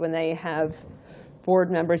nonprofits, when they have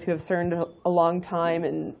board members who have served a long time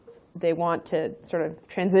and they want to sort of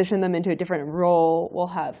transition them into a different role, will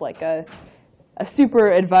have like a super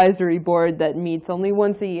advisory board that meets only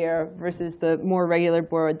once a year versus the more regular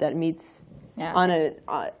board that meets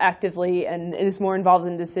actively and is more involved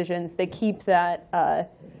in decisions. They keep that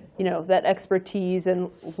that expertise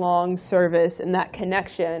and long service and that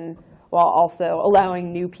connection while also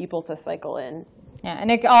allowing new people to cycle in. Yeah,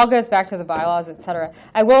 and it all goes back to the bylaws, et cetera.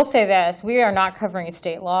 I will say this, we are not covering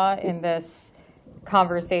state law in this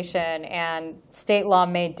conversation, and state law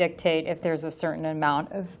may dictate if there's a certain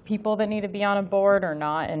amount of people that need to be on a board or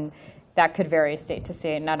not, and that could vary state to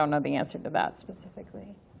state, and I don't know the answer to that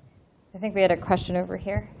specifically. I think we had a question over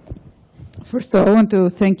here. First of all, I want to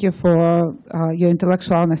thank you for your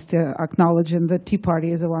intellectual honesty, acknowledging that Tea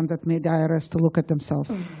Party is the one that made the IRS to look at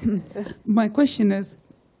themselves. My question is,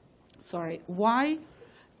 why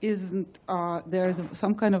isn't there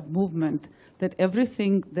some kind of movement that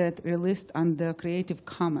everything that released under Creative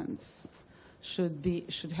Commons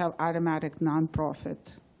should have automatic nonprofit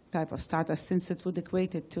type of status, since it would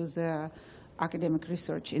equate it to the academic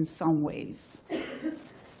research in some ways?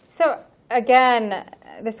 So again,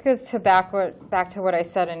 this goes to back to what I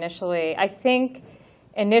said initially. I think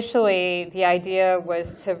initially the idea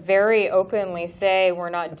was to very openly say we're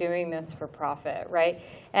not doing this for profit, right?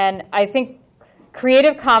 And I think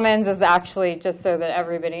Creative Commons is actually, just so that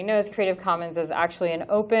everybody knows, Creative Commons is actually an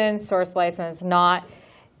open source license, not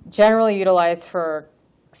generally utilized for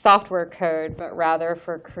software code, but rather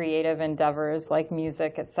for creative endeavors like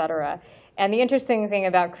music, et cetera. And the interesting thing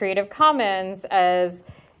about Creative Commons is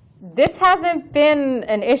this hasn't been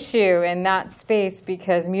an issue in that space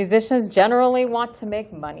because musicians generally want to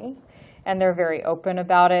make money, and they're very open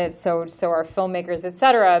about it, so are filmmakers, et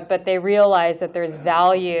cetera, but they realize that there's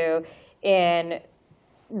value in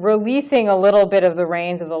releasing a little bit of the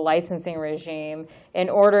reins of the licensing regime in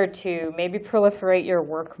order to maybe proliferate your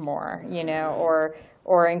work more,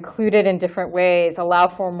 or include it in different ways, allow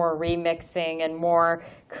for more remixing and more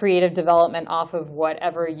creative development off of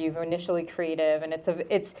whatever you've initially created. And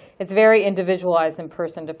it's very individualized and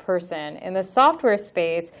person to person. In the software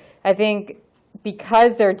space, I think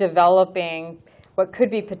because they're developing what could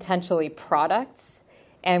be potentially products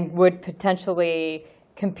and would potentially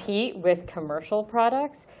compete with commercial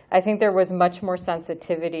products, I think there was much more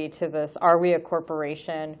sensitivity to this. Are we a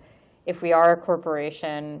corporation? If we are a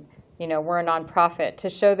corporation, we're a nonprofit, to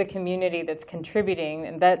show the community that's contributing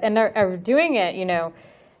and are doing it.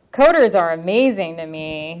 Coders are amazing to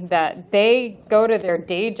me that they go to their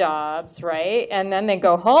day jobs, right, and then they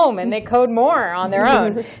go home and they code more on their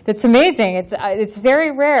own. That's amazing. It's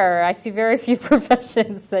very rare. I see very few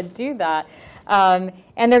professions that do that,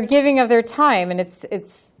 and they're giving of their time, and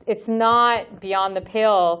it's not beyond the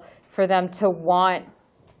pale for them to want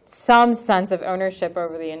some sense of ownership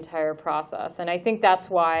over the entire process. And I think that's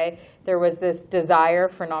why there was this desire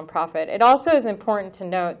for nonprofit. It also is important to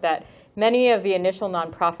note that many of the initial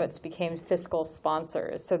nonprofits became fiscal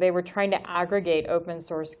sponsors. So they were trying to aggregate open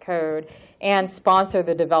source code and sponsor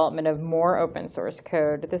the development of more open source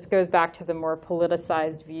code. This goes back to the more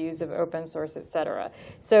politicized views of open source, et cetera.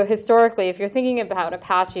 So historically, if you're thinking about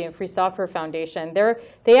Apache and Free Software Foundation,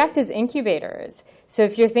 they act as incubators. So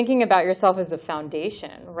if you're thinking about yourself as a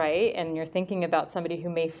foundation, right, and you're thinking about somebody who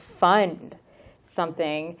may fund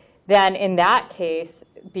something, then in that case,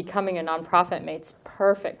 becoming a nonprofit makes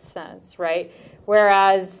perfect sense, right?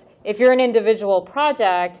 Whereas if you're an individual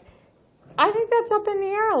project, I think that's up in the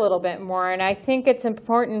air a little bit more. And I think it's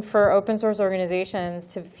important for open source organizations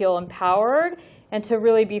to feel empowered and to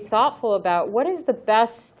really be thoughtful about what is the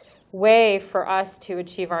best way for us to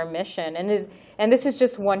achieve our mission. And this is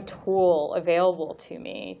just one tool available to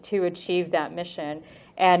me to achieve that mission.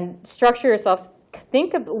 And structure yourself,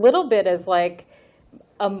 think a little bit as like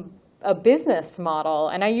a business model.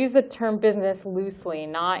 And I use the term business loosely,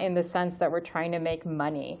 not in the sense that we're trying to make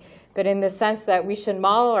money, but in the sense that we should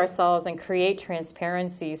model ourselves and create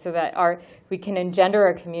transparency so that we can engender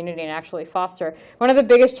a community and actually foster. One of the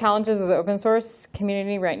biggest challenges of the open source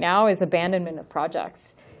community right now is abandonment of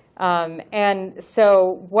projects. And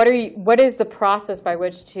so what is the process by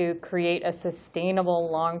which to create a sustainable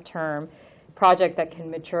long-term project that can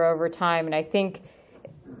mature over time? And I think,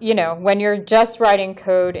 when you're just writing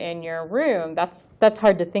code in your room, that's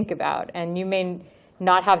hard to think about. And you may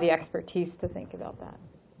not have the expertise to think about that.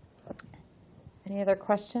 Any other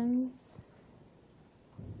questions?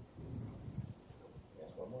 Yes,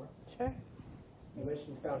 one more. Sure. You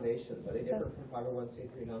mentioned foundations. Are they different from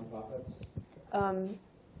 501c3 nonprofits?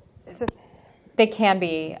 They can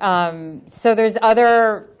be. So there's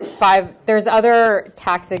other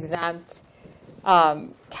tax exempt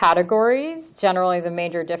categories. Generally, the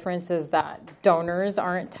major difference is that donors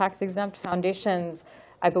aren't tax exempt. Foundations,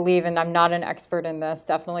 I believe, and I'm not an expert in this,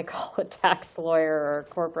 definitely call a tax lawyer or a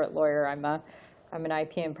corporate lawyer. I'm an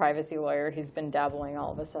IP and privacy lawyer who's been dabbling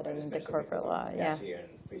all of a sudden into corporate law. Yeah. Apache and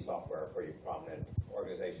Free Software are pretty prominent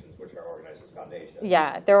organizations which are organized as foundations.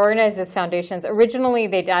 Yeah, they're organized as foundations. Originally,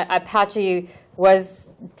 Apache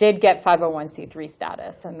did get 501c3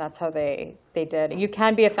 status, and that's how they did. You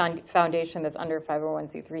can be a foundation that's under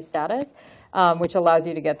 501c3 status, which allows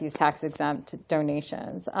you to get these tax-exempt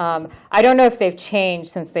donations. I don't know if they've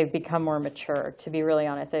changed since they've become more mature, to be really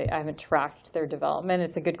honest. I haven't tracked their development.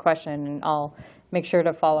 It's a good question, and I'll make sure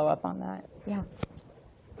to follow up on that. Yeah.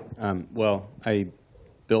 Well, I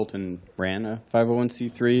built and ran a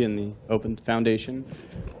 501c3 in the Open Foundation.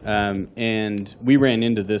 And we ran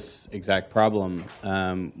into this exact problem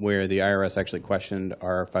where the IRS actually questioned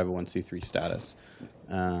our 501c3 status.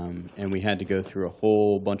 And we had to go through a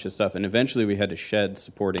whole bunch of stuff. And eventually we had to shed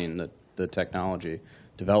supporting the technology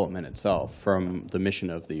development itself from the mission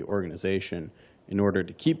of the organization in order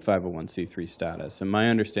to keep 501c3 status. And my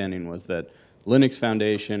understanding was that Linux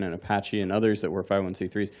Foundation and Apache and others that were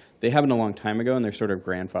 501c3s, they happened a long time ago and they're sort of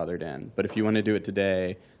grandfathered in. But if you want to do it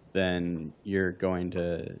today, then you're going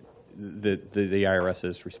to, the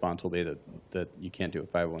IRS's response will be that you can't do a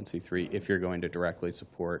 501c3 if you're going to directly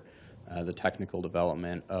support the technical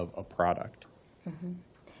development of a product. Mm-hmm.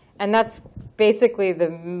 And that's basically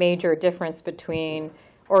the major difference between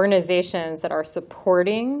organizations that are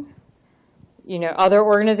supporting, other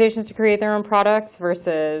organizations to create their own products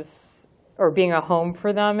versus or being a home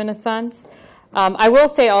for them in a sense. I will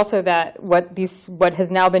say also that what has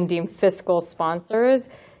now been deemed fiscal sponsors,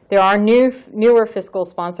 there are newer fiscal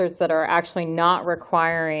sponsors that are actually not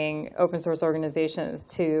requiring open source organizations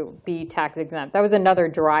to be tax exempt. That was another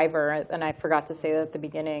driver, and I forgot to say that at the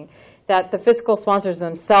beginning, that the fiscal sponsors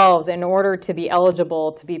themselves, in order to be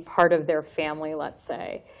eligible to be part of their family, let's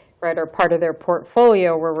say, right, or part of their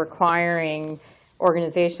portfolio, were requiring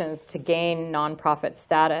organizations to gain nonprofit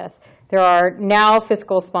status. There are now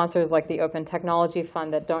fiscal sponsors like the Open Technology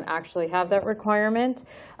Fund that don't actually have that requirement.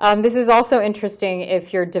 This is also interesting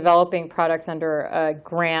if you're developing products under a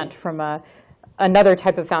grant from another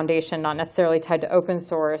type of foundation, not necessarily tied to open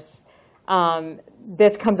source.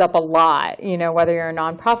 This comes up a lot, whether you're a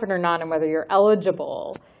nonprofit or not and whether you're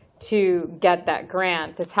eligible to get that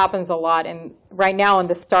grant. This happens a lot right now in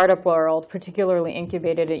the startup world, particularly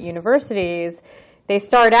incubated at universities. They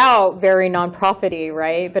start out very nonprofit-y,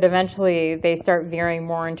 right? But eventually they start veering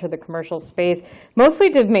more into the commercial space, mostly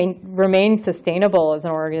to remain sustainable as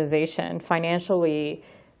an organization, financially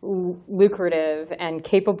lucrative and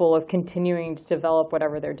capable of continuing to develop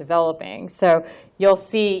whatever they're developing. So you'll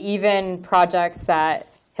see even projects that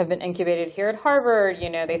have been incubated here at Harvard,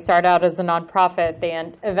 they start out as a nonprofit, they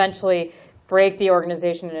eventually break the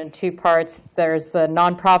organization into two parts. There's the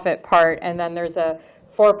nonprofit part, and then there's a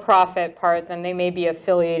for-profit part. Then they may be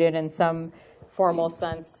affiliated in some formal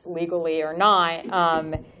sense, legally or not,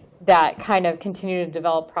 that kind of continue to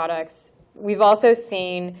develop products. We've also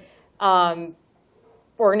seen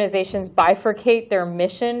organizations bifurcate their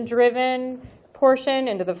mission-driven portion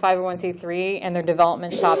into the 501c3, and their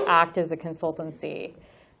development shop act as a consultancy.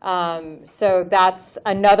 So that's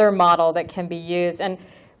another model that can be used. And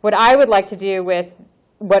what I would like to do with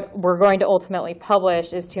what we're going to ultimately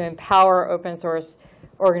publish is to empower open source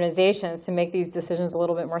organizations to make these decisions a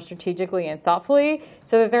little bit more strategically and thoughtfully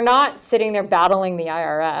so that they're not sitting there battling the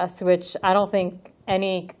IRS, which I don't think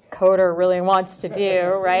any coder really wants to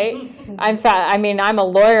do, right? I'm a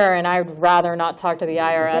lawyer and I'd rather not talk to the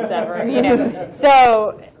IRS ever,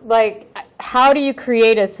 So, how do you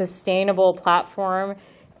create a sustainable platform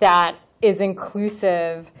that is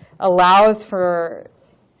inclusive, allows for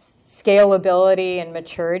scalability and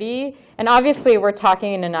maturity. And obviously, we're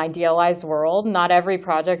talking in an idealized world. Not every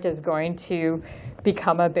project is going to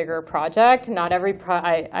become a bigger project. Not every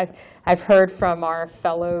I've heard from our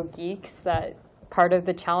fellow geeks that part of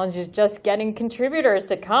the challenge is just getting contributors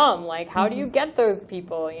to come. Like, how do you get those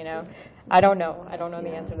people, you know? I don't know the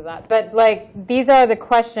answer to that. But like, these are the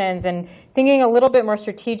questions, and thinking a little bit more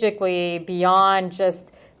strategically beyond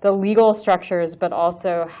just the legal structures, but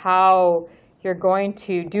also how you're going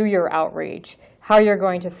to do your outreach, how you're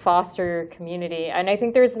going to foster your community. And I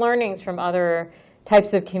think there's learnings from other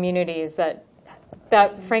types of communities that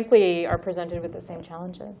frankly are presented with the same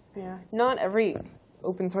challenges. Yeah, not every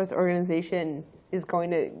open source organization is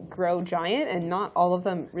going to grow giant, and not all of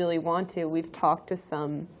them really want to. We've talked to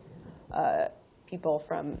some people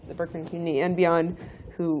from the Berkman community and beyond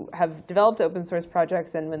who have developed open source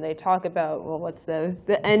projects, and when they talk about, well, what's the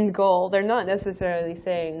end goal, they're not necessarily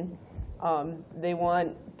saying they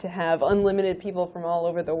want to have unlimited people from all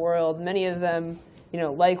over the world. Many of them,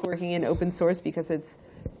 like working in open source because it's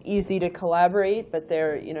easy to collaborate, but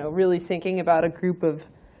they're, really thinking about a group of,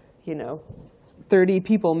 30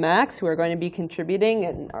 people max who are going to be contributing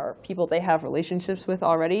and are people they have relationships with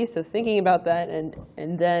already. So thinking about that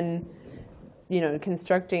and then,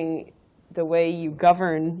 constructing the way you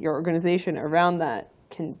govern your organization around that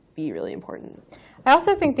can be really important. I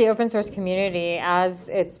also think the open source community, as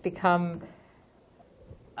it's become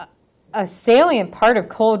a salient part of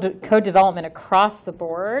code development across the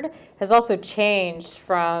board, has also changed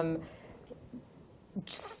from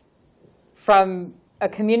a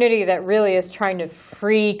community that really is trying to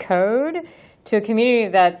free code to a community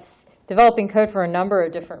that's developing code for a number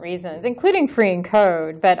of different reasons, including freeing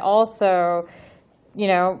code, but also,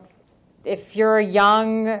 if you're a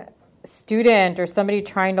young student or somebody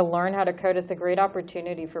trying to learn how to code, it's a great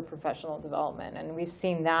opportunity for professional development. And we've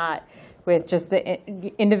seen that with just the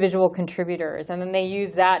individual contributors. And then they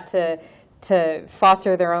use that to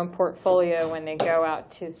foster their own portfolio when they go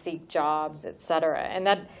out to seek jobs, et cetera. And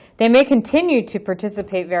that they may continue to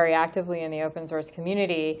participate very actively in the open source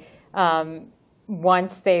community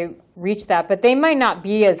once they reach that. But they might not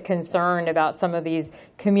be as concerned about some of these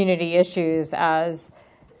community issues as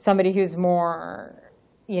somebody who's more,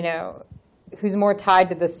 who's more tied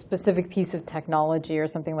to the specific piece of technology or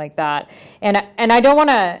something like that. And I don't want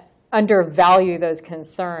to undervalue those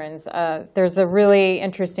concerns. There's a really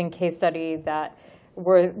interesting case study that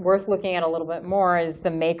worth looking at a little bit more is the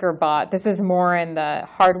MakerBot. This is more in the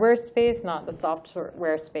hardware space, not the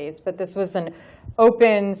software space, but this was an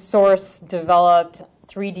open source developed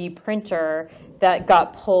 3D printer that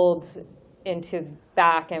got pulled into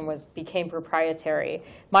back and became proprietary.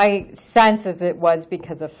 My sense is it was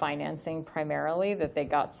because of financing primarily, that they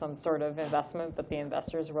got some sort of investment, but the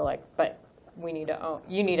investors were like, but you need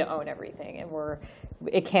to own everything, and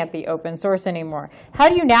it can't be open source anymore. How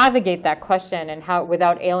do you navigate that question and how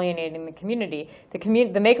without alienating the community? The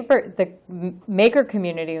maker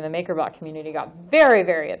community and the MakerBot community got very,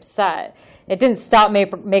 very upset. It didn't stop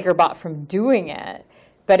MakerBot from doing it,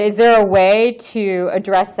 but is there a way to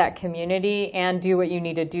address that community and do what you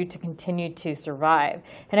need to do to continue to survive?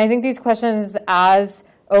 And I think these questions, as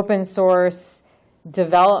open source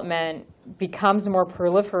development becomes more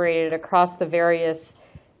proliferated across the various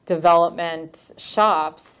development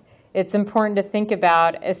shops, it's important to think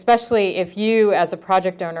about, especially if you as a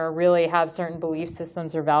project owner really have certain belief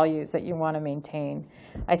systems or values that you want to maintain.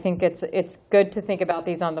 I think it's good to think about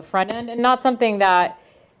these on the front end, and not something that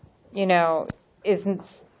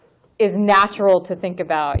is natural to think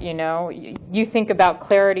about. You think about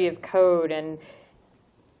clarity of code and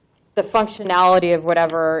the functionality of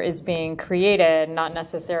whatever is being created, not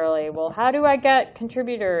necessarily, well, how do I get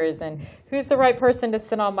contributors, and who's the right person to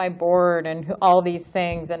sit on my board, and all these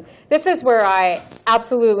things. And this is where I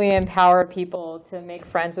absolutely empower people to make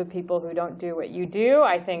friends with people who don't do what you do.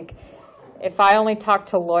 I think if I only talked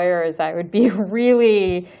to lawyers, I would be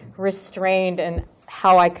really restrained in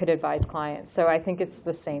how I could advise clients. So I think it's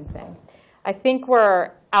the same thing. I think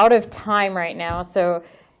we're out of time right now, so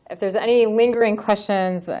if there's any lingering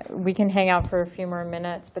questions, we can hang out for a few more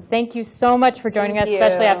minutes. But thank you so much for joining us,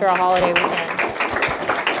 especially after a holiday weekend.